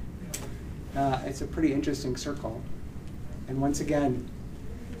outside. It's a pretty interesting circle. And once again,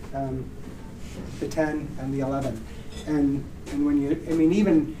 the 10 and the 11. And when you, I mean,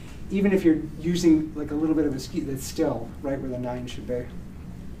 even if you're using like a little bit of a skew, that's still right where the 9 should be,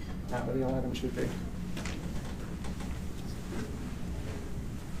 not where the 11 should be.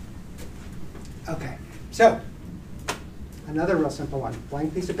 Okay, so another real simple one,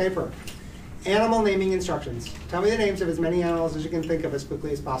 blank piece of paper. Animal naming instructions. Tell me the names of as many animals as you can think of as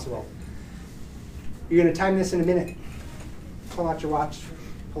quickly as possible. You're going to time this in a minute. Pull out your watch,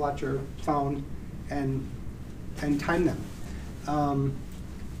 pull out your phone, and time them. I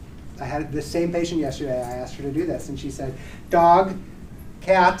had this same patient yesterday. I asked her to do this, and she said, dog,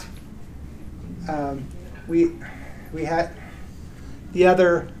 cat. We had the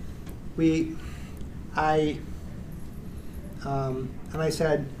other. And I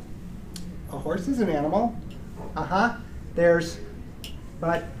said, a horse is an animal. There's,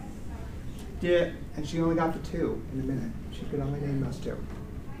 but, yeah. And she only got the 2 in a minute. She could only name those 2.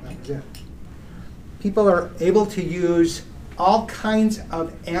 That was it. People are able to use all kinds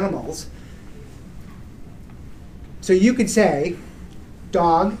of animals. So you could say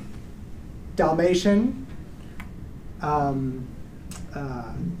dog, Dalmatian,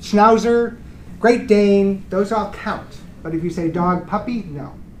 Schnauzer, Great Dane, those all count. But if you say dog, puppy,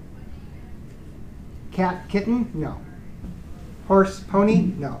 no. Cat, kitten, no. Horse,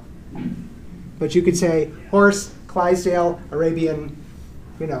 pony, no. But you could say horse, Clydesdale, Arabian,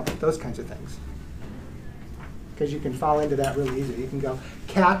 you know, those kinds of things. Because you can fall into that really easy. You can go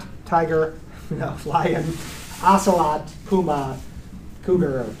cat, tiger, you know, lion, ocelot, puma,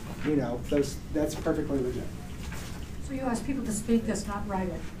 cougar, you know, that's perfectly legit. So you ask people to speak this, not write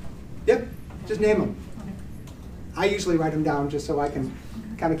it? Yep, just name them. Okay. I usually write them down just so I can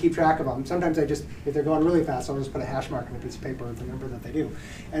kind of keep track of them. Sometimes I just, if they're going really fast, I'll just put a hash mark on a piece of paper with the number that they do.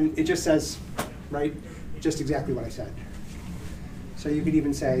 And it just says, right, just exactly what I said. So you could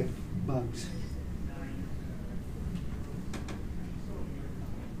even say bugs.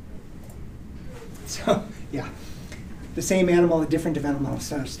 So, yeah, the same animal at different developmental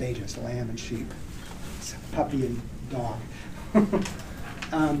stages, lamb and sheep, puppy and dog.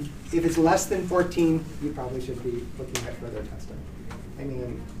 If it's less than 14, you probably should be looking at further testing. I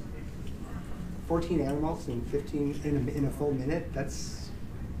mean, 14 animals in 15 in a full minute, that's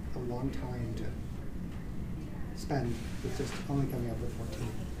a long time to spend with just only coming up with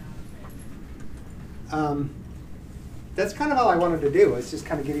 14. That's kind of all I wanted to do, is just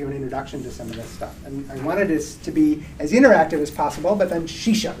kind of give you an introduction to some of this stuff. And I wanted this to be as interactive as possible, but then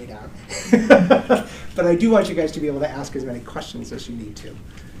she shut me down. But I do want you guys to be able to ask as many questions as you need to.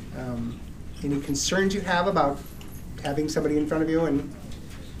 Any concerns you have about having somebody in front of you? And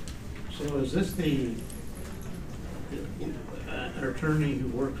So is this the an attorney who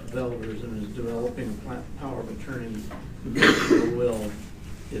works with elders and is developing a power of attorney who makes a will?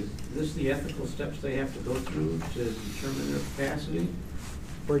 Is this the ethical steps they have to go through to determine their capacity?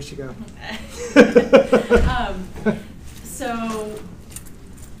 Where'd she go? So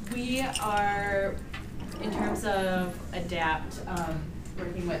we are, in terms of ADAPT,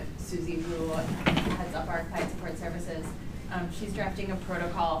 working with Susie, who heads up our client support services. She's drafting a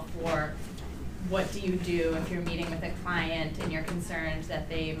protocol for what do you do if you're meeting with a client and you're concerned that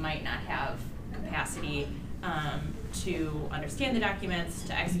they might not have capacity to understand the documents,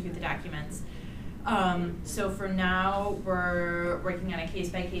 to execute the documents. So for now, we're working on a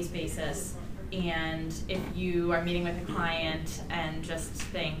case-by-case basis, and if you are meeting with a client and just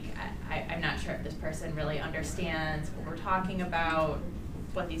think, I'm not sure if this person really understands what we're talking about,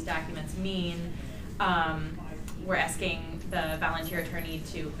 what these documents mean, we're asking the volunteer attorney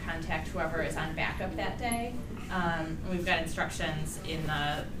to contact whoever is on backup that day. We've got instructions in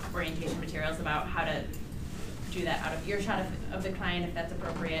the orientation materials about how to do that out of earshot of the client if that's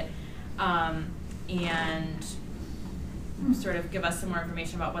appropriate, and sort of give us some more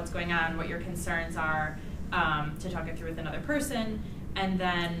information about what's going on, what your concerns are, to talk it through with another person. And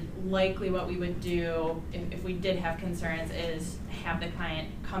then likely what we would do if we did have concerns is have the client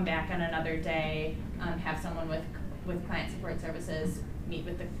come back on another day, have someone with client support services meet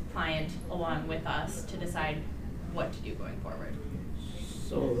with the client along with us to decide what to do going forward.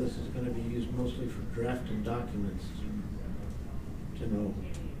 So this is going to be used mostly for drafting documents to know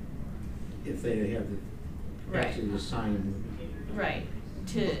if they have the capacity to sign. Right.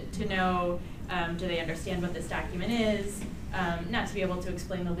 To know, do they understand what this document is? Not to be able to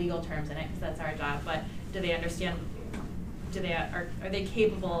explain the legal terms in it, because that's our job, but do they understand, are they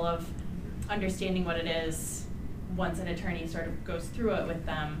capable of understanding what it is once an attorney sort of goes through it with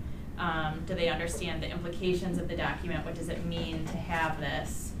them? Do they understand the implications of the document? What does it mean to have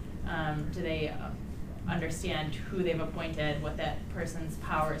this? Do they understand who they've appointed, what that person's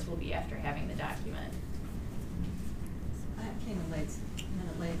powers will be after having the document? I came a minute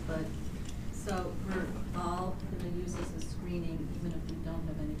late, but so we're all going to use this as screening even if we don't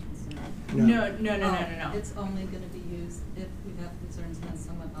have any concern? No. It's only going to be used if we have concerns and then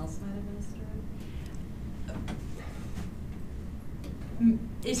someone else might administer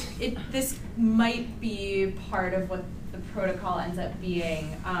it? This might be part of what the protocol ends up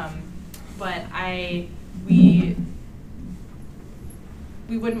being, but we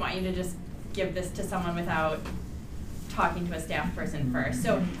wouldn't want you to just give this to someone without talking to a staff person first.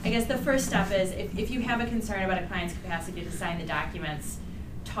 So I guess the first step is if you have a concern about a client's capacity to sign the documents,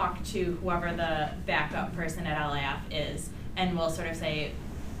 talk to whoever the backup person at LAF is, and we'll sort of say,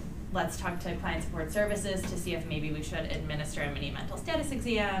 let's talk to client support services to see if maybe we should administer a mini mental status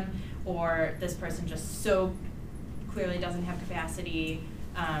exam, or this person just so clearly doesn't have capacity,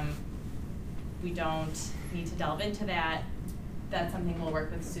 we don't need to delve into that. That's something we'll work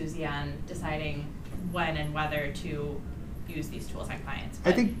with Susie on, deciding when and whether to use these tools on clients.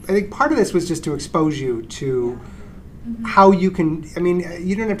 I think part of this was just to expose you to how you can. I mean,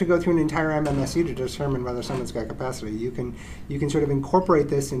 you don't have to go through an entire MMSE to determine whether someone's got capacity. You can sort of incorporate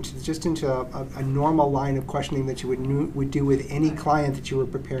this into a normal line of questioning that you would do with any client that you were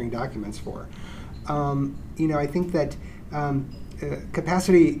preparing documents for. I think that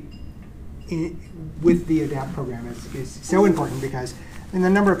capacity with the ADAPT program is so important, because the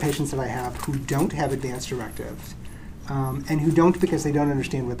number of patients that I have who don't have advanced directives, and who don't because they don't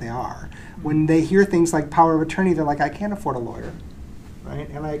understand what they are. When they hear things like power of attorney, they're like, I can't afford a lawyer, right?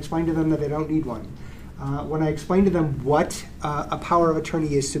 And I explain to them that they don't need one. When I explain to them what a power of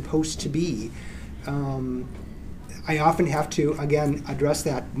attorney is supposed to be, I often have to, again, address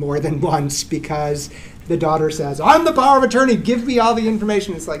that more than once, because the daughter says, I'm the power of attorney, give me all the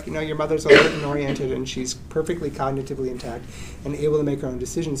information. It's like, your mother's alert and oriented, and she's perfectly cognitively intact and able to make her own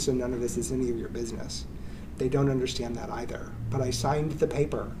decisions, so none of this is any of your business. They don't understand that either. But I signed the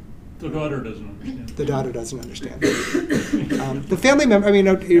paper. The daughter doesn't understand. The daughter doesn't understand. The family member,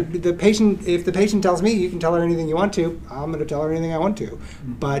 the patient, if the patient tells me, you can tell her anything you want to, I'm going to tell her anything I want to.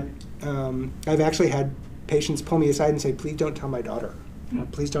 But I've actually had patients pull me aside and say, please don't tell my daughter.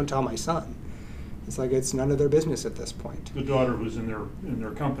 Please don't tell my son. It's like it's none of their business at this point. The daughter was in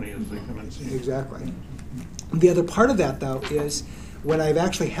their company as they come and see. Exactly. The other part of that, though, is when I've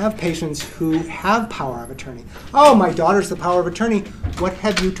actually have patients who have power of attorney. Oh, my daughter's the power of attorney. What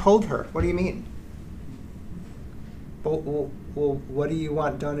have you told her? What do you mean? Well, what do you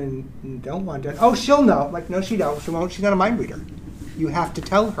want done and don't want done? Oh, she'll know. Like, no, she don't. She won't. She's not a mind reader. You have to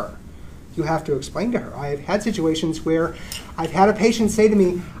tell her. You have to explain to her. I have had situations where I've had a patient say to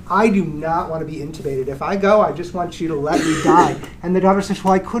me, I do not want to be intubated. If I go, I just want you to let me die. And the daughter says,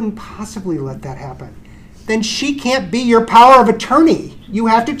 well, I couldn't possibly let that happen. Then she can't be your power of attorney. You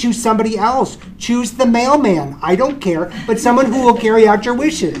have to choose somebody else. Choose the mailman. I don't care, but someone who will carry out your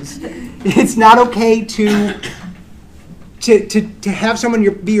wishes. It's not okay to have someone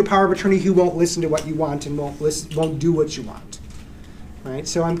be your power of attorney who won't listen to what you want and won't do what you want. Right?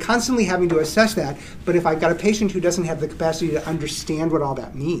 So I'm constantly having to assess that, but if I've got a patient who doesn't have the capacity to understand what all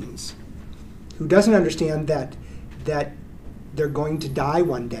that means, who doesn't understand that they're going to die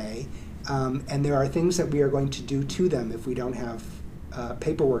one day, and there are things that we are going to do to them if we don't have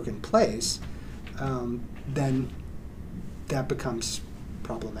paperwork in place, then that becomes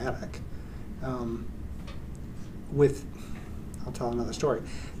problematic. I'll tell another story.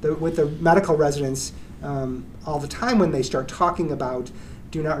 With the medical residents, all the time when they start talking about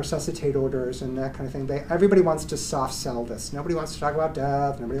do not resuscitate orders and that kind of thing, everybody wants to soft sell this. Nobody wants to talk about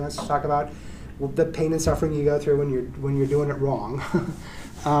death. Nobody wants to talk about the pain and suffering you go through when you're doing it wrong.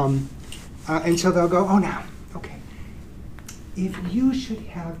 And so they'll go, oh, now, okay, if you should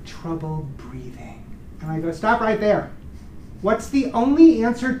have trouble breathing. And I go, stop right there. What's the only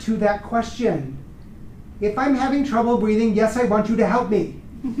answer to that question? If I'm having trouble breathing, yes, I want you to help me.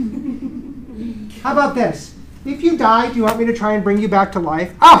 How about this? If you die, do you want me to try and bring you back to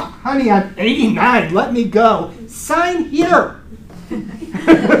life? Oh, honey, I'm 89. Let me go. Sign here.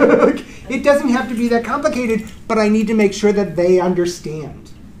 It doesn't have to be that complicated, but I need to make sure that they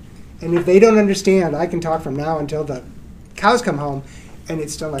understand. And if they don't understand, I can talk from now until the cows come home, and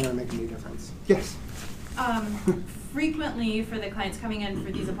it's still not going to make any difference. Yes? Frequently, for the clients coming in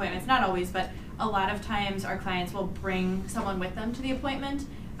for these appointments, not always, but a lot of times our clients will bring someone with them to the appointment.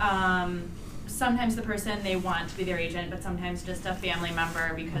 Sometimes the person they want to be their agent, but sometimes just a family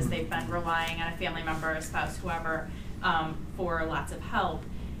member because they've been relying on a family member, a spouse, whoever, for lots of help.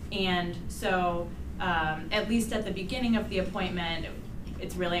 And so at least at the beginning of the appointment,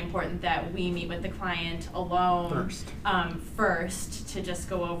 it's really important that we meet with the client alone first to just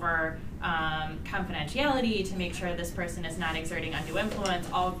go over confidentiality, to make sure this person is not exerting undue influence,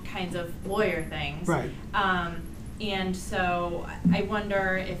 all kinds of lawyer things. Right. And so I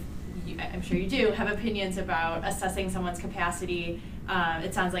wonder if, I'm sure you do, have opinions about assessing someone's capacity.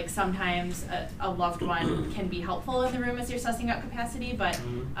 It sounds like sometimes a loved one can be helpful in the room as you're sussing out capacity, but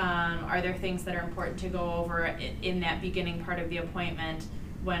are there things that are important to go over in that beginning part of the appointment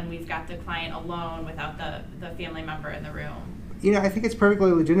when we've got the client alone without the family member in the room? You know, I think it's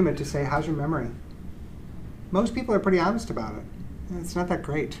perfectly legitimate to say, how's your memory? Most people are pretty honest about it. It's not that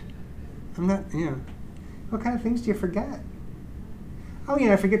great. I'm not, what kind of things do you forget? Oh,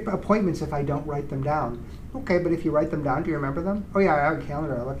 I forget appointments if I don't write them down. Okay, but if you write them down, do you remember them? Oh yeah, I have a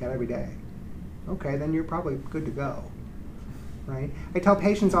calendar I look at every day. Okay, then you're probably good to go, right? I tell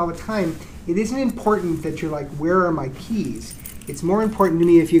patients all the time, it isn't important that you're like, where are my keys? It's more important to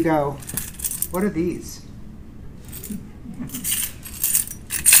me if you go, what are these?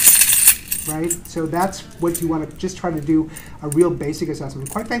 Right? So that's what you want to just try to do, a real basic assessment.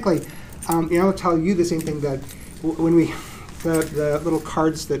 Quite frankly, I'll tell you the same thing that when the little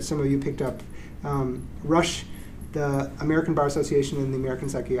cards that some of you picked up, Rush, the American Bar Association and the American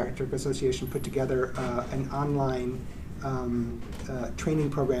Psychiatric Association put together an online training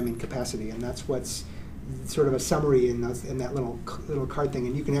program in capacity, and that's what's sort of a summary in that little card thing.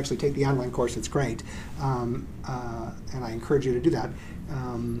 And you can actually take the online course; it's great, and I encourage you to do that.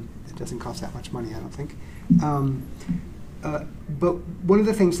 It doesn't cost that much money, I don't think. But one of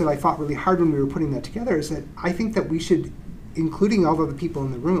the things that I fought really hard when we were putting that together is that I think that we should, including all of the people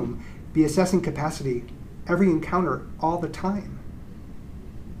in the room, be assessing capacity every encounter all the time.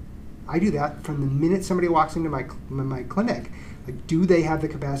 I do that from the minute somebody walks into my clinic. Like, do they have the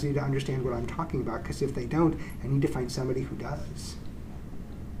capacity to understand what I'm talking about? Because if they don't, I need to find somebody who does.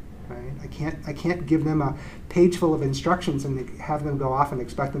 Right? I can't give them a page full of instructions and have them go off and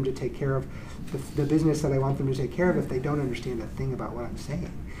expect them to take care of the business that I want them to take care of if they don't understand a thing about what I'm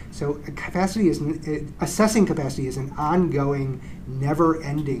saying. So assessing capacity is an ongoing,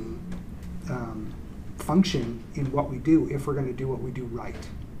 never-ending function in what we do if we're going to do what we do right.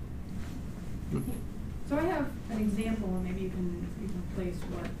 So I have an example, and maybe you can place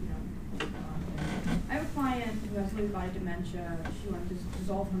what I have a client who has Lewy body dementia. She wanted to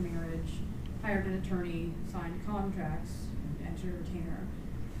dissolve her marriage, hired an attorney, signed contracts, and to retain her.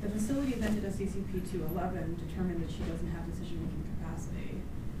 The facility then did a CCP 211, determined that she doesn't have decision-making capacity.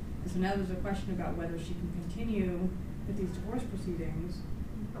 And so now there's a question about whether she can continue with these divorce proceedings.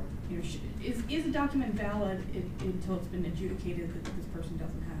 You know, is a document valid until it's been adjudicated that this person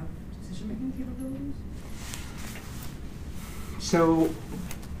doesn't have decision-making capabilities? So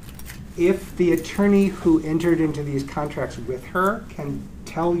if the attorney who entered into these contracts with her can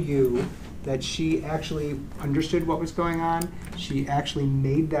tell you that she actually understood what was going on, she actually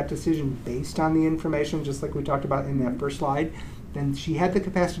made that decision based on the information, just like we talked about in that first slide, then she had the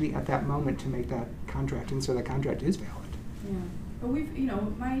capacity at that moment to make that contract, and so the contract is valid. Yeah, but we've, you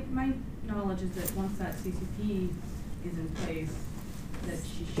know, my knowledge is that once that CCP is in place, that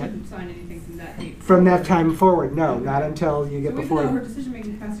she shouldn't sign anything from that date. From that time forward, no, not until you get so before. even though her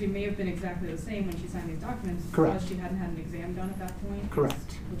decision-making capacity may have been exactly the same when she signed these documents, Correct. because she hadn't had an exam done at that point.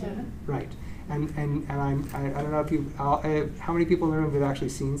 Correct. Legitimate? Right. And I don't know if you, how many people in the room have actually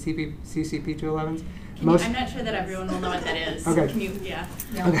seen CCP 211s? I'm not sure that everyone will know what that is. Okay. Can you, yeah.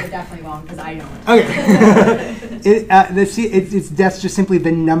 No, Okay. they definitely won't, because I don't. Okay. That's just simply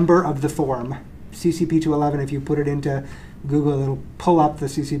the number of the form. CCP 211, if you put it into Google, it'll pull up the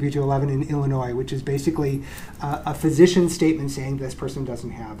CCP 211 in Illinois, which is basically a physician statement saying this person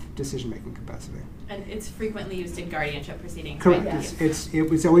doesn't have decision-making capacity. And it's frequently used in guardianship proceedings. Correct. Right? It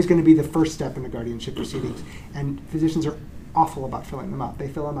was always going to be the first step in the guardianship proceedings. And physicians are awful about filling them out. They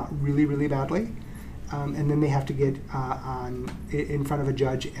fill them out really, really badly. And then they have to get in front of a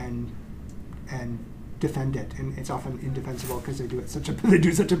judge and defend it, and it's often indefensible because they do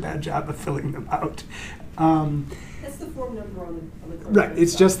such a bad job of filling them out. That's the form number on the Right,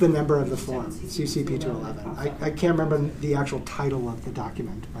 it's just the number of the form, CCP 211. I can't remember the actual title of the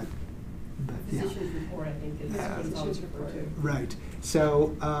document, but yeah. Physician's report, I think, is physician's report too. Right.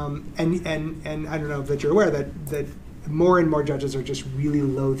 So, and I don't know that you're aware that more and more judges are just really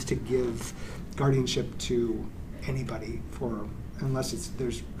loath to give guardianship to anybody unless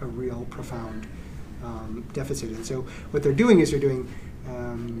there's a real profound deficit. And so what they're doing is they're doing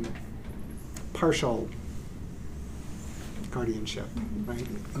partial guardianship, right?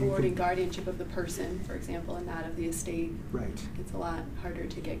 Awarding guardianship of the person, for example, and not of the estate. Right. It's a lot harder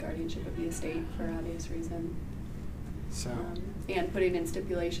to get guardianship of the estate for obvious reason. So. And putting in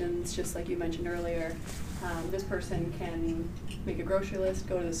stipulations, just like you mentioned earlier, this person can make a grocery list,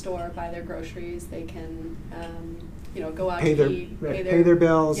 go to the store, buy their groceries. They can, go out pay to their, eat, right, pay their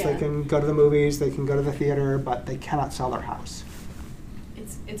bills. Yeah. They can go to the movies. They can go to the theater, but they cannot sell their house.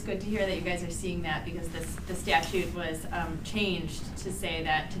 It's good to hear that you guys are seeing that, because the statute was changed to say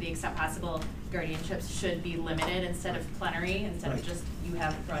that to the extent possible, guardianships should be limited instead of plenary, instead of just you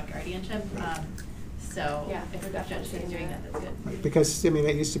have broad guardianship. So yeah, if the judge is doing that, that's good. Right, because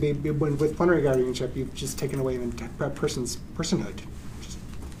it used to be with plenary guardianship, you've just taken away a person's personhood.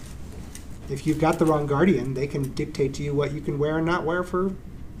 If you've got the wrong guardian, they can dictate to you what you can wear and not wear for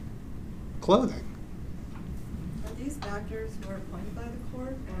clothing. Are these doctors who are appointed by the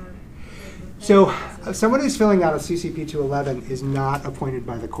court, or? So someone who's filling out a CCP 211 is not appointed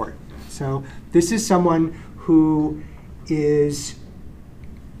by the court. So this is someone who is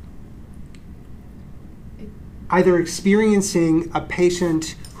either experiencing a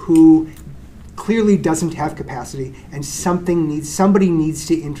patient who clearly doesn't have capacity and somebody needs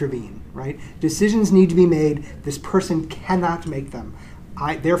to intervene, right? Decisions need to be made. This person cannot make them.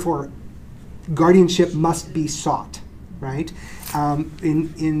 Therefore, guardianship must be sought, right?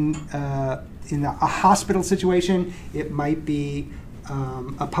 In a hospital situation, it might be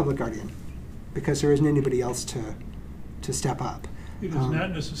a public guardian because there isn't anybody else to step up. It is not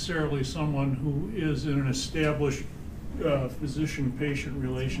necessarily someone who is in an established physician-patient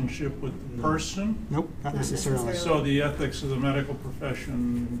relationship with the person. Nope, not necessarily. So the ethics of the medical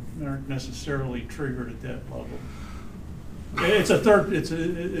profession aren't necessarily triggered at that level. It's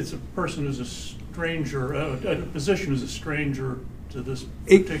a person who's a stranger, a physician who's a stranger to this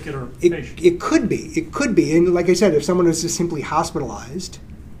particular patient. It could be, and like I said, if someone is just simply hospitalized,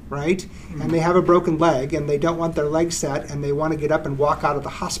 right, Mm-hmm. and they have a broken leg and they don't want their leg set and they want to get up and walk out of the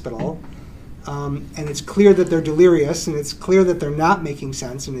hospital, and it's clear that they're delirious and it's clear that they're not making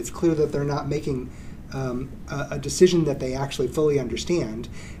sense and it's clear that they're not making a decision that they actually fully understand,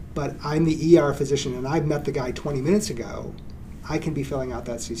 but I'm the ER physician and I met the guy 20 minutes ago, I can be filling out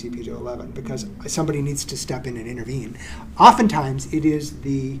that CCP 211 because somebody needs to step in and intervene. Oftentimes, it is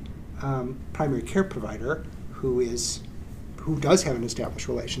the primary care provider who does have an established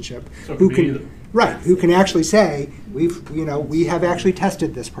relationship, So it who could be can who can actually say we have actually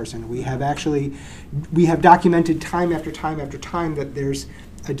tested this person. We have documented time after time after time that there's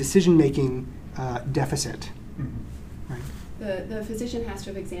a decision-making deficit. Mm-hmm. Right. The physician has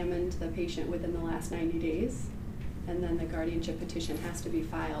to have examined the patient within the last 90 days, and then the guardianship petition has to be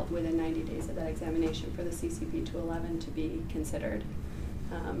filed within 90 days of that examination for the CCP 211 to be considered.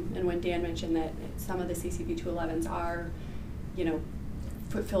 And when Dan mentioned that some of the CCP 211s are,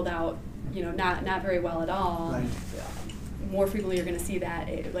 filled out, not very well at all. Right. More frequently you're going to see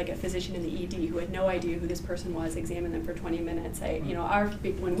that, like a physician in the ED who had no idea who this person was, examine them for 20 minutes.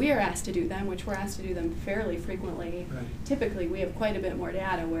 When we are asked to do them, which we're asked to do them fairly frequently, Right. typically we have quite a bit more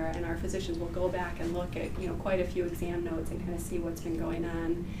data and our physicians will go back and look at, quite a few exam notes and kind of see what's been going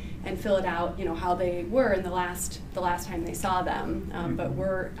on and fill it out, how they were in the last time they saw them. But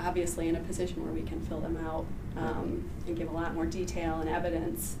we're obviously in a position where we can fill them out and give a lot more detail and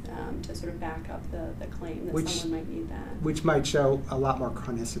evidence to sort of back up the claim that someone might need that. Which might show a lot more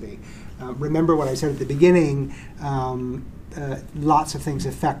chronicity. Remember what I said at the beginning, lots of things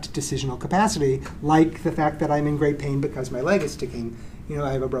affect decisional capacity, like the fact that I'm in great pain because my leg is sticking.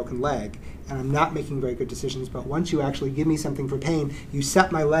 I have a broken leg, and I'm not making very good decisions, but once you actually give me something for pain, you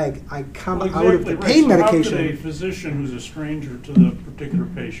set my leg, I come out of the pain medication. How could a physician who's a stranger to the particular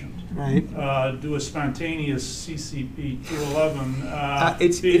patient do a spontaneous CCP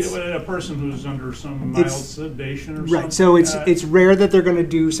 211, a person who's under some mild sedation or something? Right, so it's rare that they're going to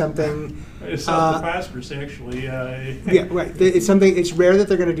do something... It's self-preposterous, actually. Yeah, right. It's rare that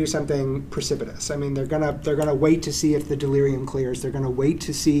they're going to do something precipitous. I mean, they're gonna wait to see if the delirium clears. They're going to wait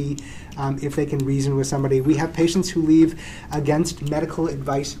to see if they can reason with somebody. We have patients who leave against medical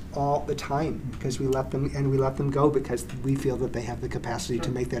advice all the time because we let them go because we feel that they have the capacity to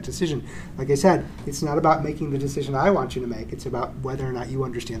make that decision. Like I said, it's not about making the decision I want you to make. It's about whether or not you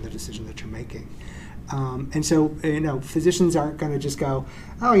understand the decision that you're making. And so, physicians aren't going to just go,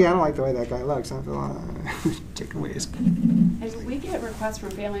 oh yeah, I don't like the way that guy looks. I feel take away his. And we get requests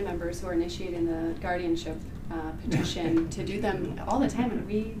from family members who are initiating the guardianship petition to do them all the time, and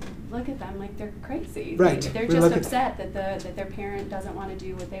we look at them like they're crazy. Right. They're just upset that their parent doesn't want to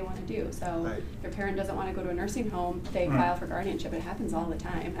do what they want to do. So their parent doesn't want to go to a nursing home. They file for guardianship. It happens all the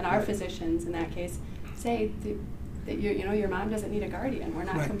time, and our physicians in that case say that your mom doesn't need a guardian. We're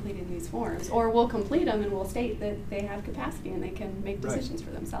not completing these forms, or we'll complete them and we'll state that they have capacity and they can make decisions for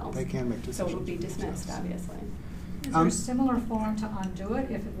themselves. They can make decisions. So it will be dismissed, obviously. Is there a similar form to undo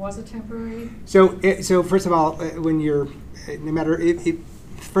it if it was a temporary? So first of all, when you're, no matter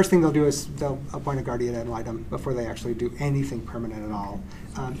first thing they'll do is they'll appoint a guardian ad litem before they actually do anything permanent at all.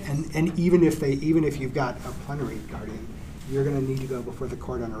 And even if you've got a plenary guardian, you're going to need to go before the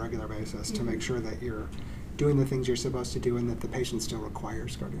court on a regular basis to make sure that you're doing the things you're supposed to do and that the patient still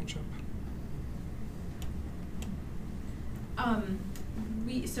requires guardianship.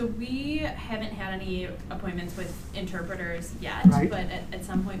 We haven't had any appointments with interpreters yet, but at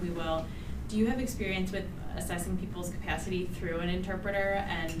some point we will. Do you have experience with assessing people's capacity through an interpreter,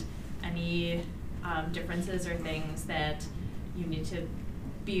 and any differences or things that you need to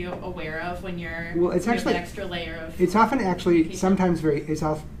be aware of when you're it's actually an extra layer of it's often actually sometimes it's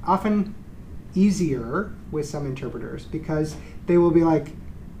often easier with some interpreters because they will be like,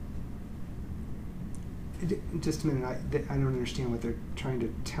 just a minute, I don't understand what they're trying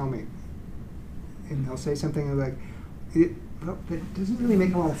to tell me. And they'll say something like, that doesn't really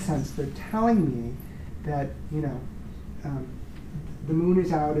make a lot of sense. They're telling me that, the moon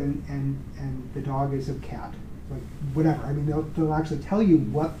is out and the dog is a cat. Like, whatever. I mean, they'll actually tell you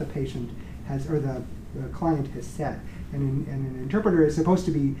what the patient has, or the client has said. And an interpreter is supposed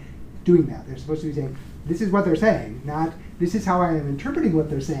to be doing that. They're supposed to be saying, this is what they're saying, not this is how I am interpreting what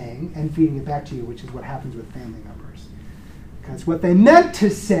they're saying and feeding it back to you, which is what happens with family members. Because what they meant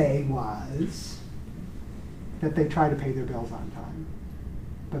to say was that they try to pay their bills on time,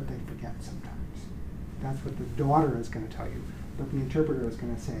 but they forget sometimes. That's what the daughter is going to tell you, but the interpreter is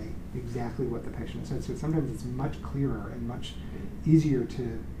going to say exactly what the patient said. So sometimes it's much clearer and much easier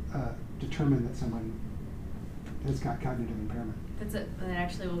to determine that someone has got cognitive impairment. That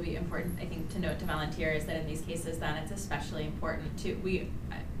actually will be important, I think, to note to volunteers that in these cases, then it's especially important to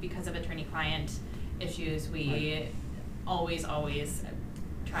because of attorney-client issues, we always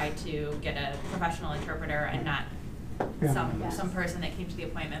try to get a professional interpreter and not some person that came to the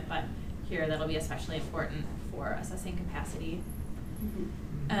appointment. But here, that'll be especially important for assessing capacity.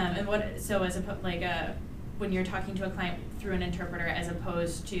 And when you're talking to a client through an interpreter, as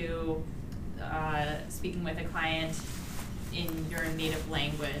opposed to speaking with a client in your native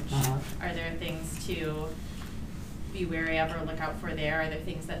language, are there things to be wary of or look out for there? Are there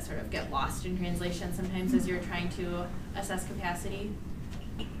things that sort of get lost in translation sometimes as you're trying to assess capacity?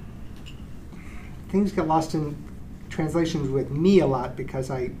 Things get lost in translations with me a lot because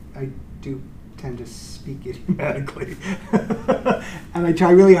I do tend to speak idiomatically. And I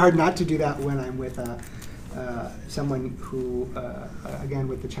try really hard not to do that when I'm with someone who, again,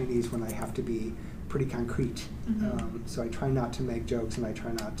 with the Chinese, when I have to be pretty concrete. So I try not to make jokes, and I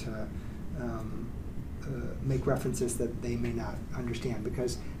try not to make references that they may not understand,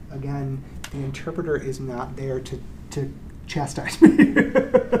 because, again, the interpreter is not there to chastise me.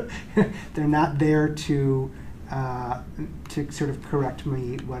 They're not there to sort of correct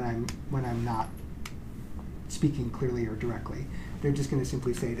me when I'm not speaking clearly or directly. They're just going to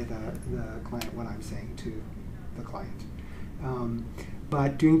simply say to the client what I'm saying to the client.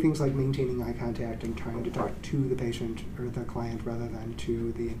 But doing things like maintaining eye contact and trying to talk to the patient or the client rather than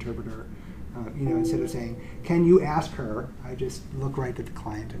to the interpreter, instead of saying, "Can you ask her?" I just look right at the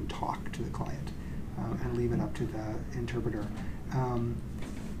client and talk to the client and leave it up to the interpreter.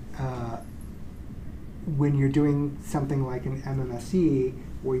 When you're doing something like an MMSE,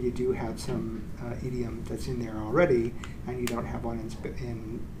 where you do have some idiom that's in there already, and you don't have one in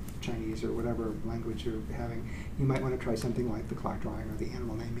Chinese or whatever language you're having, you might want to try something like the clock drawing or the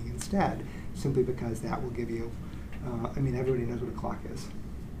animal naming instead, simply because that will give you, everybody knows what a clock is.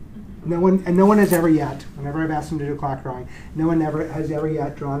 No one has ever yet, whenever I've asked them to do clock drawing, no one has ever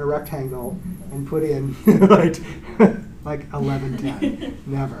yet drawn a rectangle and put in like 11:10.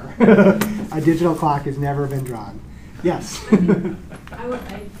 Never. A digital clock has never been drawn. Yes. To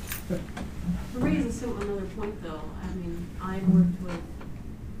raise another point, though, I've worked with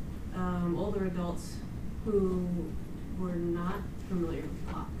older adults who were not familiar with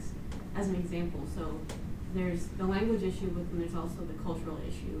clocks, as an example. So there's the language issue, but then there's also the cultural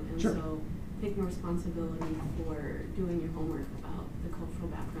issue. And sure. So taking responsibility for doing your homework about the cultural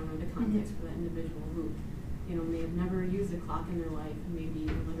background or the context for that individual who, may have never used a clock in their life, maybe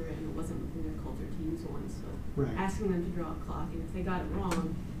illiterate, and it wasn't within their culture to use one. So right. Asking them to draw a clock, and if they got it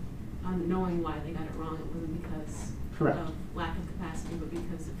wrong, knowing why they got it wrong, it wasn't because Correct. Of lack of capacity, but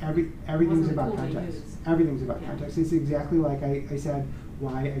because everything's it about wasn't context. used. Everything's about Yeah. context. It's exactly like I said.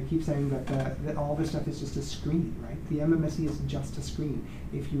 Why I keep saying that that all this stuff is just a screen, right? The MMSE is just a screen.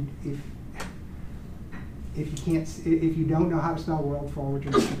 If you don't know how to spell world forward,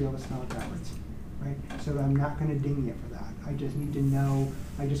 you're not going to be able to spell it backwards, right? So I'm not going to ding you for that. I just need to know.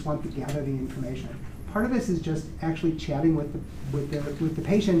 I just want to gather the information. Part of this is just actually chatting with the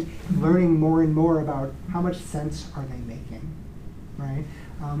patient, learning more and more about how much sense are they making, right?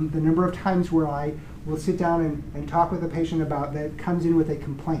 The number of times where I will sit down and talk with a patient about that comes in with a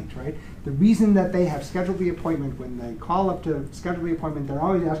complaint, right? The reason that they have scheduled the appointment, when they call up to schedule the appointment, they're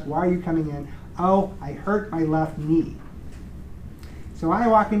always asked, "Why are you coming in?" "Oh, I hurt my left knee." So I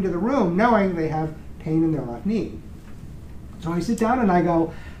walk into the room knowing they have pain in their left knee. So I sit down and I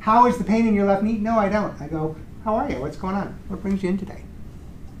go, "How is the pain in your left knee?" "No, I don't." I go, "How are you? What's going on? What brings you in today?"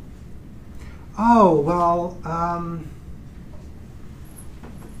 "Oh, well,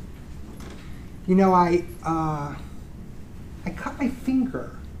 I cut my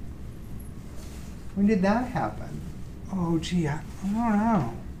finger." "When did that happen?" "Oh, gee, I don't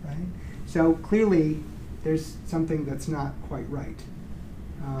know," right? So clearly, there's something that's not quite right.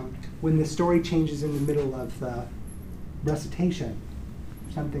 When the story changes in the middle of the recitation,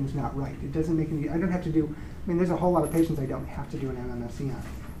 something's not right. It doesn't make any, I don't have to do, there's a whole lot of patients I don't have to do an MMSE on.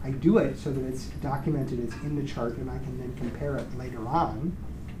 I do it so that it's documented, it's in the chart, and I can then compare it later on.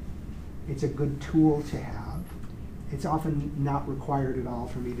 It's a good tool to have. It's often not required at all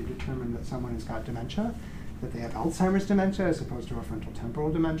for me to determine that someone has got dementia, that they have Alzheimer's dementia as opposed to a frontal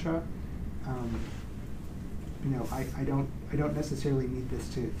temporal dementia. I don't necessarily need this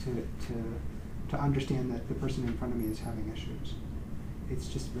to understand that the person in front of me is having issues. It's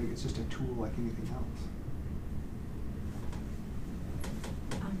just a tool like anything else.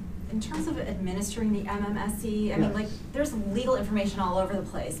 In terms of administering the MMSE, there's legal information all over the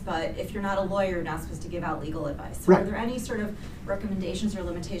place, but if you're not a lawyer, you're not supposed to give out legal advice. So right. Are there any sort of recommendations or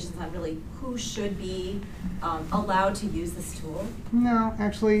limitations on really who should be allowed to use this tool? No,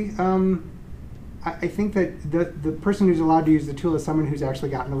 actually, I think that the person who's allowed to use the tool is someone who's actually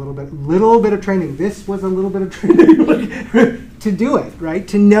gotten a little bit of training. This was a little bit of training to do it, right?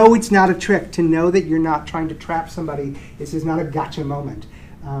 To know it's not a trick, to know that you're not trying to trap somebody. This is not a gotcha moment.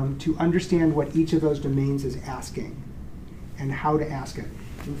 To understand what each of those domains is asking and how to ask it.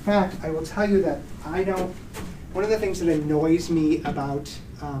 In fact, I will tell you that one of the things that annoys me about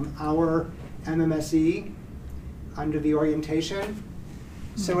our MMSE under the orientation,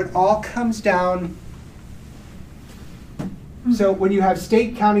 so it all comes down, so when you have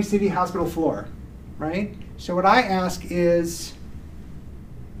state, county, city, hospital, floor, right? So what I ask is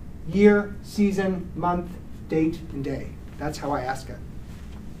year, season, month, date, and day. That's how I ask it.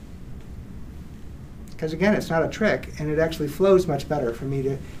 Because again, it's not a trick, and it actually flows much better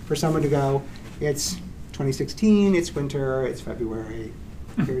for someone to go, it's 2016, it's winter, it's February,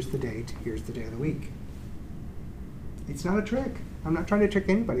 here's the date, here's the day of the week. It's not a trick. I'm not trying to trick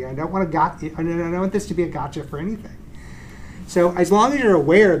anybody. I don't want this to be a gotcha for anything. So as long as you're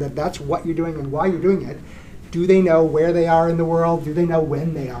aware that that's what you're doing and why you're doing it, do they know where they are in the world? Do they know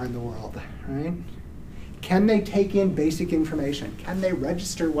when they are in the world? Right? Can they take in basic information? Can they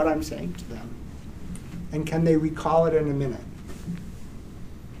register what I'm saying to them? And can they recall it in a minute?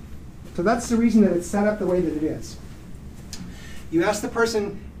 So that's the reason that it's set up the way that it is. You ask the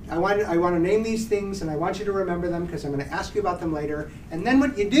person, I want to name these things, and I want you to remember them because I'm going to ask you about them later. And then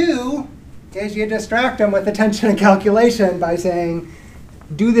what you do is you distract them with attention and calculation by saying,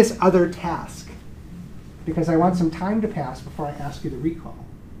 do this other task, because I want some time to pass before I ask you to recall.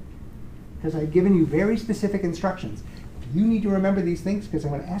 Because I've given you very specific instructions. You need to remember these things because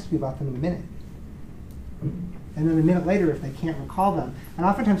I'm going to ask you about them in a minute. And then a minute later, if they can't recall them, and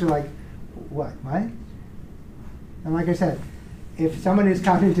oftentimes they're like, what? And like I said, if someone is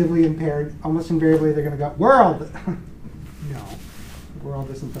cognitively impaired, almost invariably they're going to go, world! No,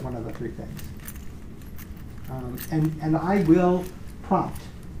 world isn't one of the three things. And I will prompt.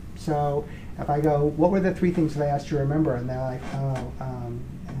 So if I go, what were the three things that I asked you to remember? And they're like,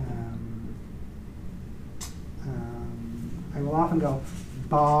 I will often go,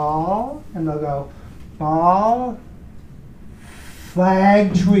 ball, and they'll go, ball,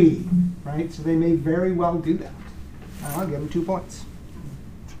 flag, tree, right? So they may very well do that. I'll give them 2 points.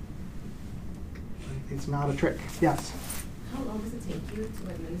 It's not a trick. Yes? How long does it take you to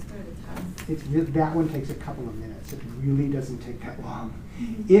administer the test? That one takes a couple of minutes. It really doesn't take that long.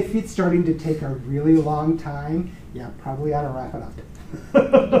 If it's starting to take a really long time, yeah, probably ought to wrap it up.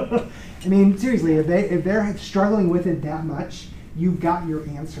 I mean, seriously, if they're struggling with it that much, you've got your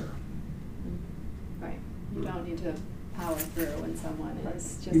answer. Right. You don't need to power through when someone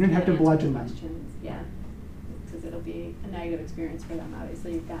is just. You don't have to bludgeon them. Questions. Yeah, because it'll be a negative experience for them.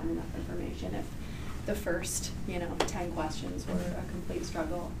 Obviously, you've gotten enough information. If the first, 10 questions were a complete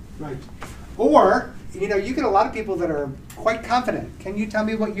struggle. Right. Or, you get a lot of people that are quite confident. Can you tell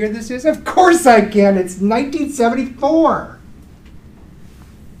me what year this is? Of course I can. It's 1974.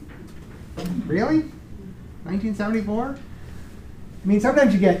 Really? 1974? I mean,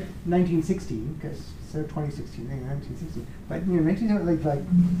 sometimes you get 1916, because instead of 2016, 1916. But, 1970,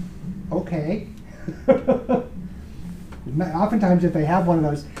 okay. Oftentimes, if they have one of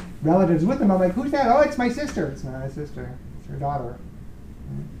those relatives with them, I'm like, who's that? Oh, it's my sister. It's not my sister. It's her daughter.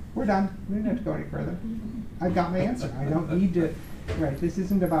 We're done. We don't have to go any further. I've got my answer. I don't need to. Right. This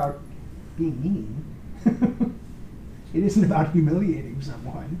isn't about being mean. It isn't about humiliating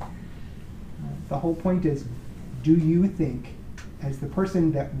someone. The whole point is, do you think, as the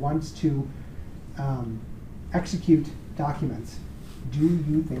person that wants to execute documents, do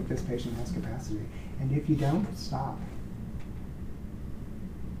you think this patient has capacity? And if you don't, stop.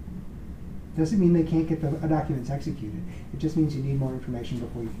 Doesn't mean they can't get the documents executed. It just means you need more information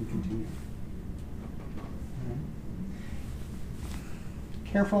before you can continue. Right?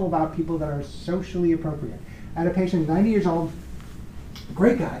 Careful about people that are socially appropriate. I had a patient, 90 years old,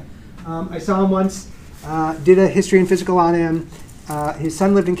 great guy. I saw him once, did a history and physical on him. His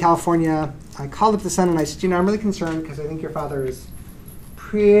son lived in California. I called up the son and I said, I'm really concerned because I think your father is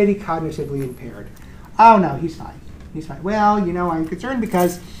pretty cognitively impaired. Oh, no, he's fine. He's fine. Well, I'm concerned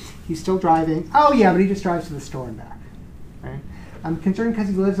because he's still driving. Oh, yeah, but he just drives to the store and back. Right? I'm concerned because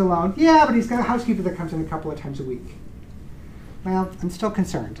he lives alone. Yeah, but he's got a housekeeper that comes in a couple of times a week. Well, I'm still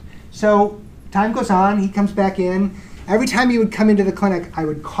concerned. So time goes on. He comes back in. Every time he would come into the clinic, I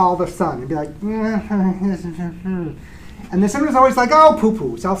would call the son and be like, and the son was always like, oh,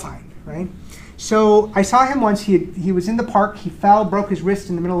 poo-poo, it's all fine, right? So I saw him once. He was in the park. He fell, broke his wrist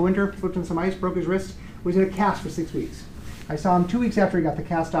in the middle of winter, slipped in some ice, broke his wrist, was in a cast for 6 weeks. I saw him 2 weeks after he got the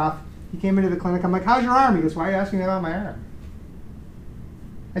cast off. He came into the clinic. I'm like, how's your arm? He goes, why are you asking me about my arm?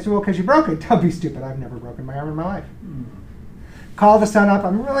 I said, well, because you broke it. Don't be stupid. I've never broken my arm in my life. Call the son up.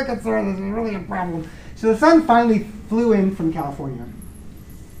 I'm really concerned. This is really a problem. So the son finally flew in from California.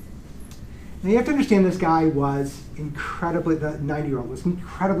 Now you have to understand this guy was incredibly, the 90-year-old was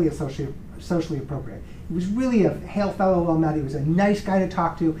incredibly socially appropriate. He was really a hail fellow well met. He was a nice guy to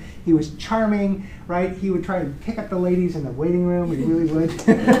talk to. He was charming, right? He would try and pick up the ladies in the waiting room. He really would,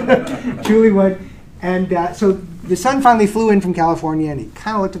 truly would. And so the son finally flew in from California, and he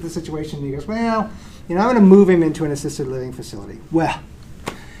kind of looked at the situation, and he goes, well, I'm going to move him into an assisted living facility. Well,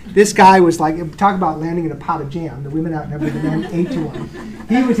 this guy was like, talk about landing in a pot of jam. The women outnumbered the men 8 to 1.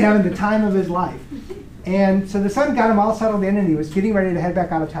 He was having the time of his life. And so the son got him all settled in, and he was getting ready to head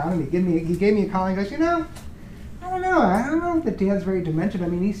back out of town, and he gave me a call, and he goes, I don't know that Dad's very demented. I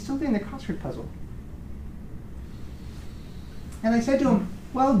mean, he's still doing the crossword puzzle. And I said to him,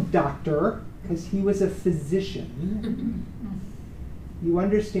 well, doctor, because he was a physician, you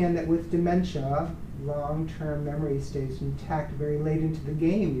understand that with dementia, long-term memory stays intact very late into the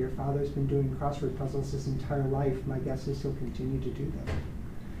game. Your father's been doing crossword puzzles his entire life. My guess is he'll continue to do them.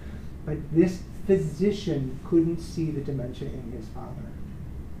 But this physician couldn't see the dementia in his father.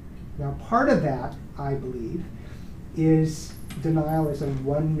 Now, part of that, I believe, is denial is a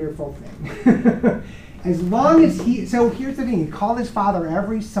wonderful thing. As long as so here's the thing, he called his father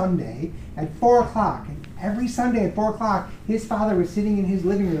every Sunday at 4 o'clock. And every Sunday at 4 o'clock, his father was sitting in his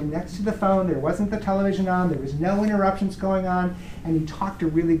living room next to the phone. There wasn't the television on. There was no interruptions going on. And he talked a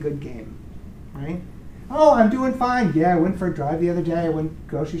really good game, right? Oh, I'm doing fine. Yeah, I went for a drive the other day. I went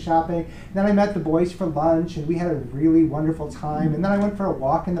grocery shopping. Then I met the boys for lunch, and we had a really wonderful time. And then I went for a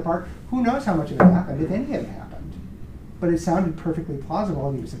walk in the park. Who knows how much of it happened, if any of it happened. But it sounded perfectly plausible,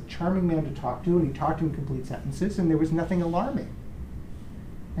 and he was a charming man to talk to, and he talked in complete sentences, and there was nothing alarming.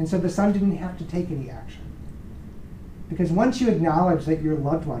 And so the son didn't have to take any action. Because once you acknowledge that your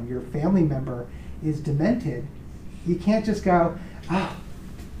loved one, your family member, is demented, you can't just go,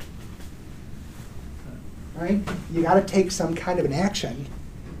 right? You got to take some kind of an action.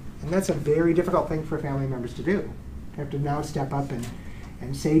 And that's a very difficult thing for family members to do. They have to now step up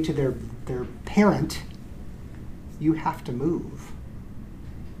and say to their parent, you have to move.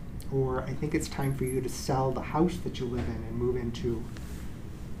 Or I think it's time for you to sell the house that you live in and move into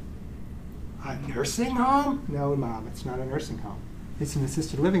a nursing home? No, Mom, it's not a nursing home. It's an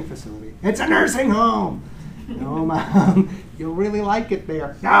assisted living facility. It's a nursing home! No, Mom, you'll really like it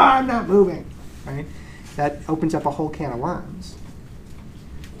there. No, I'm not moving, right? That opens up a whole can of worms.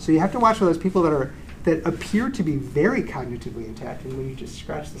 So you have to watch for those people that appear to be very cognitively intact, and when you just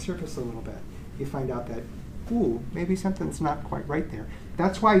scratch the surface a little bit, you find out that, ooh, maybe something's not quite right there.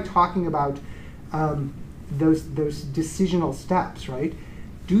 That's why talking about those decisional steps, right?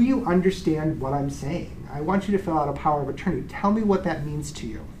 Do you understand what I'm saying? I want you to fill out a power of attorney. Tell me what that means to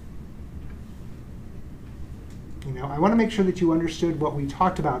you. I want to make sure that you understood what we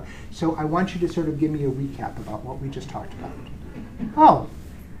talked about. So I want you to sort of give me a recap about what we just talked about. Oh,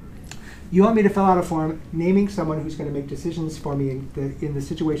 you want me to fill out a form naming someone who's going to make decisions for me in the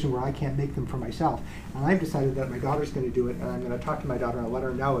situation where I can't make them for myself. And I've decided that my daughter's going to do it, and I'm going to talk to my daughter and let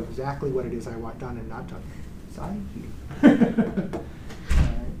her know exactly what it is I want done and not done. Sign here.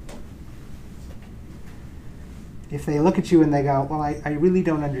 If they look at you and they go, well, I really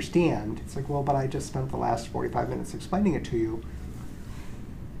don't understand, it's like, well, but I just spent the last 45 minutes explaining it to you.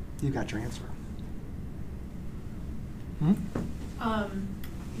 You got your answer.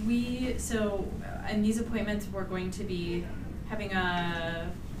 So in these appointments, we're going to be having a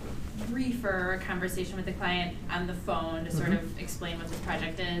briefer conversation with the client on the phone to sort of explain what this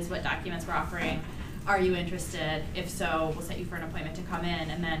project is, what documents we're offering. Are you interested? If so, we'll set you for an appointment to come in,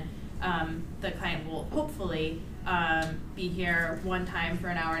 and then the client will hopefully be here one time for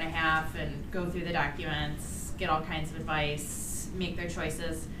an hour and a half and go through the documents, get all kinds of advice, make their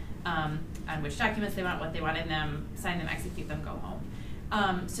choices on which documents they want, what they want in them, sign them, execute them, go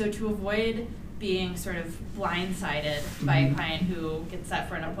home. So to avoid being sort of blindsided by a client who gets set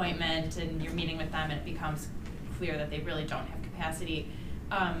for an appointment and you're meeting with them and it becomes clear that they really don't have capacity,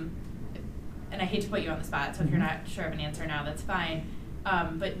 and I hate to put you on the spot, so if you're not sure of an answer now, that's fine.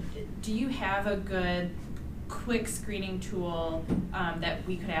 But do you have a good, quick screening tool that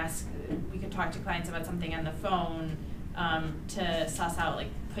we could talk to clients about something on the phone to suss out like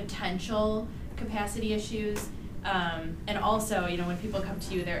potential capacity issues? And also, when people come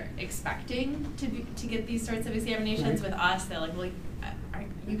to you, they're expecting to get these sorts of examinations. With us, they're like, well,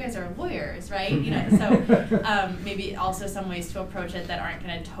 you guys are lawyers, right? So maybe also some ways to approach it that aren't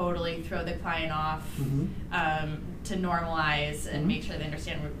going to totally throw the client off, to normalize and make sure they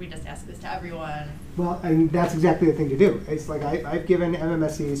understand we just ask this to everyone. Well, and that's exactly the thing to do. It's like I've given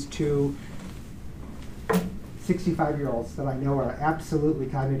MMSEs to 65-year-olds that I know are absolutely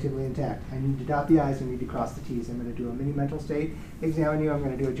cognitively intact. I need to dot the I's, I need to cross the T's. I'm going to do a mini mental state exam on you. I'm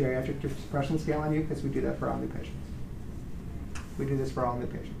going to do a geriatric depression scale on you, because we do that for all new patients. We do this for all new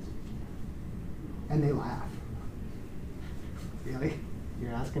patients. And they laugh. Really?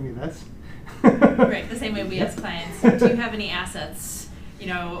 You're asking me this? Right, the same way we ask clients, do you have any assets,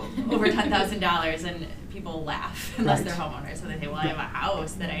 over $10,000? And people laugh, unless they're homeowners. So they say, well, I have a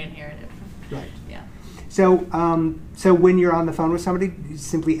house that I inherited. Right. Yeah. So, so when you're on the phone with somebody,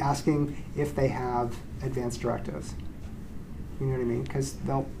 simply asking if they have advanced directives. You know what I mean? Because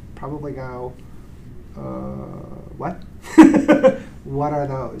they'll probably go, what? What are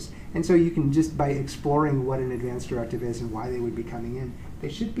those? And so you can just, by exploring what an advance directive is and why they would be coming in, they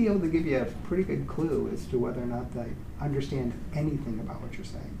should be able to give you a pretty good clue as to whether or not they understand anything about what you're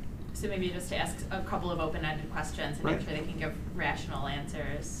saying. So maybe just to ask a couple of open-ended questions and make sure they can give rational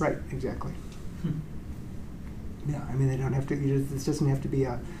answers. Right, exactly. Yeah, I mean, they don't have to, this doesn't have to be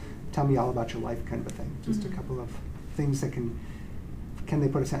a tell me all about your life kind of a thing. Just a couple of things that can they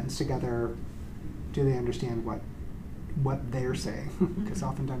put a sentence together? Do they understand what they're saying? Because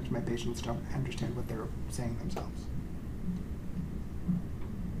oftentimes my patients don't understand what they're saying themselves.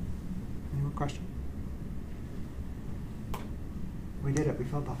 Any more questions? We did it. We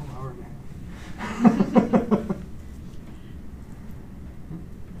filled the whole hour and a half.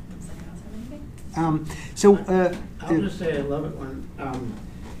 Does anyone else have anything? I'll just say I love it when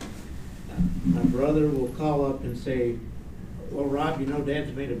my brother will call up and say, well, Rob, you know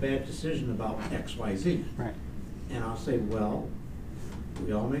Dad's made a bad decision about X, Y, Z. Right. And I'll say, well,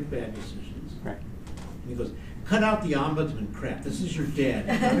 we all make bad decisions. Right. And he goes, cut out the ombudsman crap. This is your dad,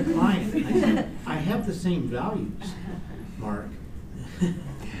 not a client. And I said, I have the same values, Mark.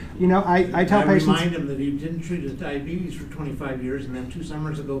 You know, I tell patients. I remind him that he didn't treat his diabetes for 25 years, and then 2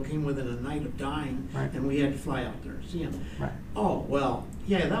 summers ago came within a night of dying, and we had to fly out there and see him. Right. Oh, well,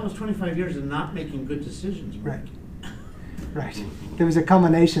 yeah, that was 25 years of not making good decisions, Mark. Right. Right. There was a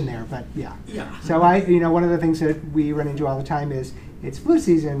culmination there, but yeah. Yeah. So one of the things that we run into all the time is it's flu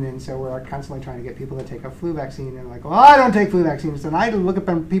season, and so we're constantly trying to get people to take a flu vaccine, and like, well, I don't take flu vaccines, and I look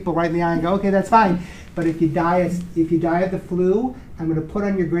at people right in the eye and go, okay, that's fine, but if you die of the flu, I'm going to put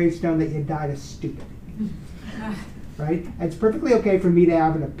on your gravestone that you died of stupid. Right? It's perfectly okay for me to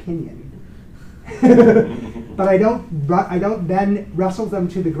have an opinion, but I don't then wrestle them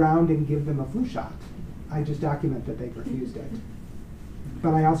to the ground and give them a flu shot. I just document that they've refused it.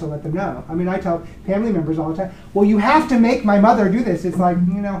 But I also let them know. I mean, I tell family members all the time, well, you have to make my mother do this. It's like,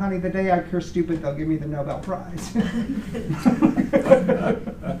 you know, honey, the day I cure stupid, they'll give me the Nobel Prize.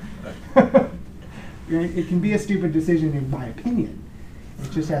 It can be a stupid decision in my opinion.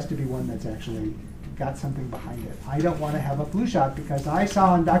 It just has to be one that's actually got something behind it. I don't want to have a flu shot because I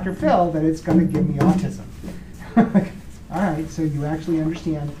saw on Dr. Phil that it's going to give me autism. All right, so you actually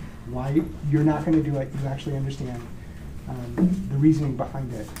understand why you're not going to do it. You actually understand the reasoning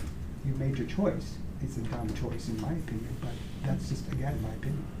behind it. You made your choice. It's a dumb choice in my opinion, but that's just, again, my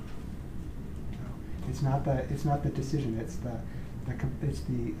opinion. So it's not the decision. It's the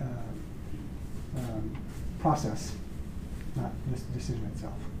process, not the decision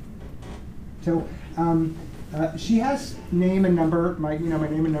itself. So she has name and number. My name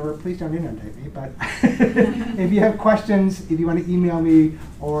and number. Please don't inundate me. But if you have questions, if you want to email me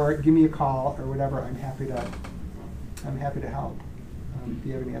or give me a call or whatever, I'm happy to help. Do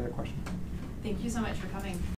you have any other questions? Thank you so much for coming.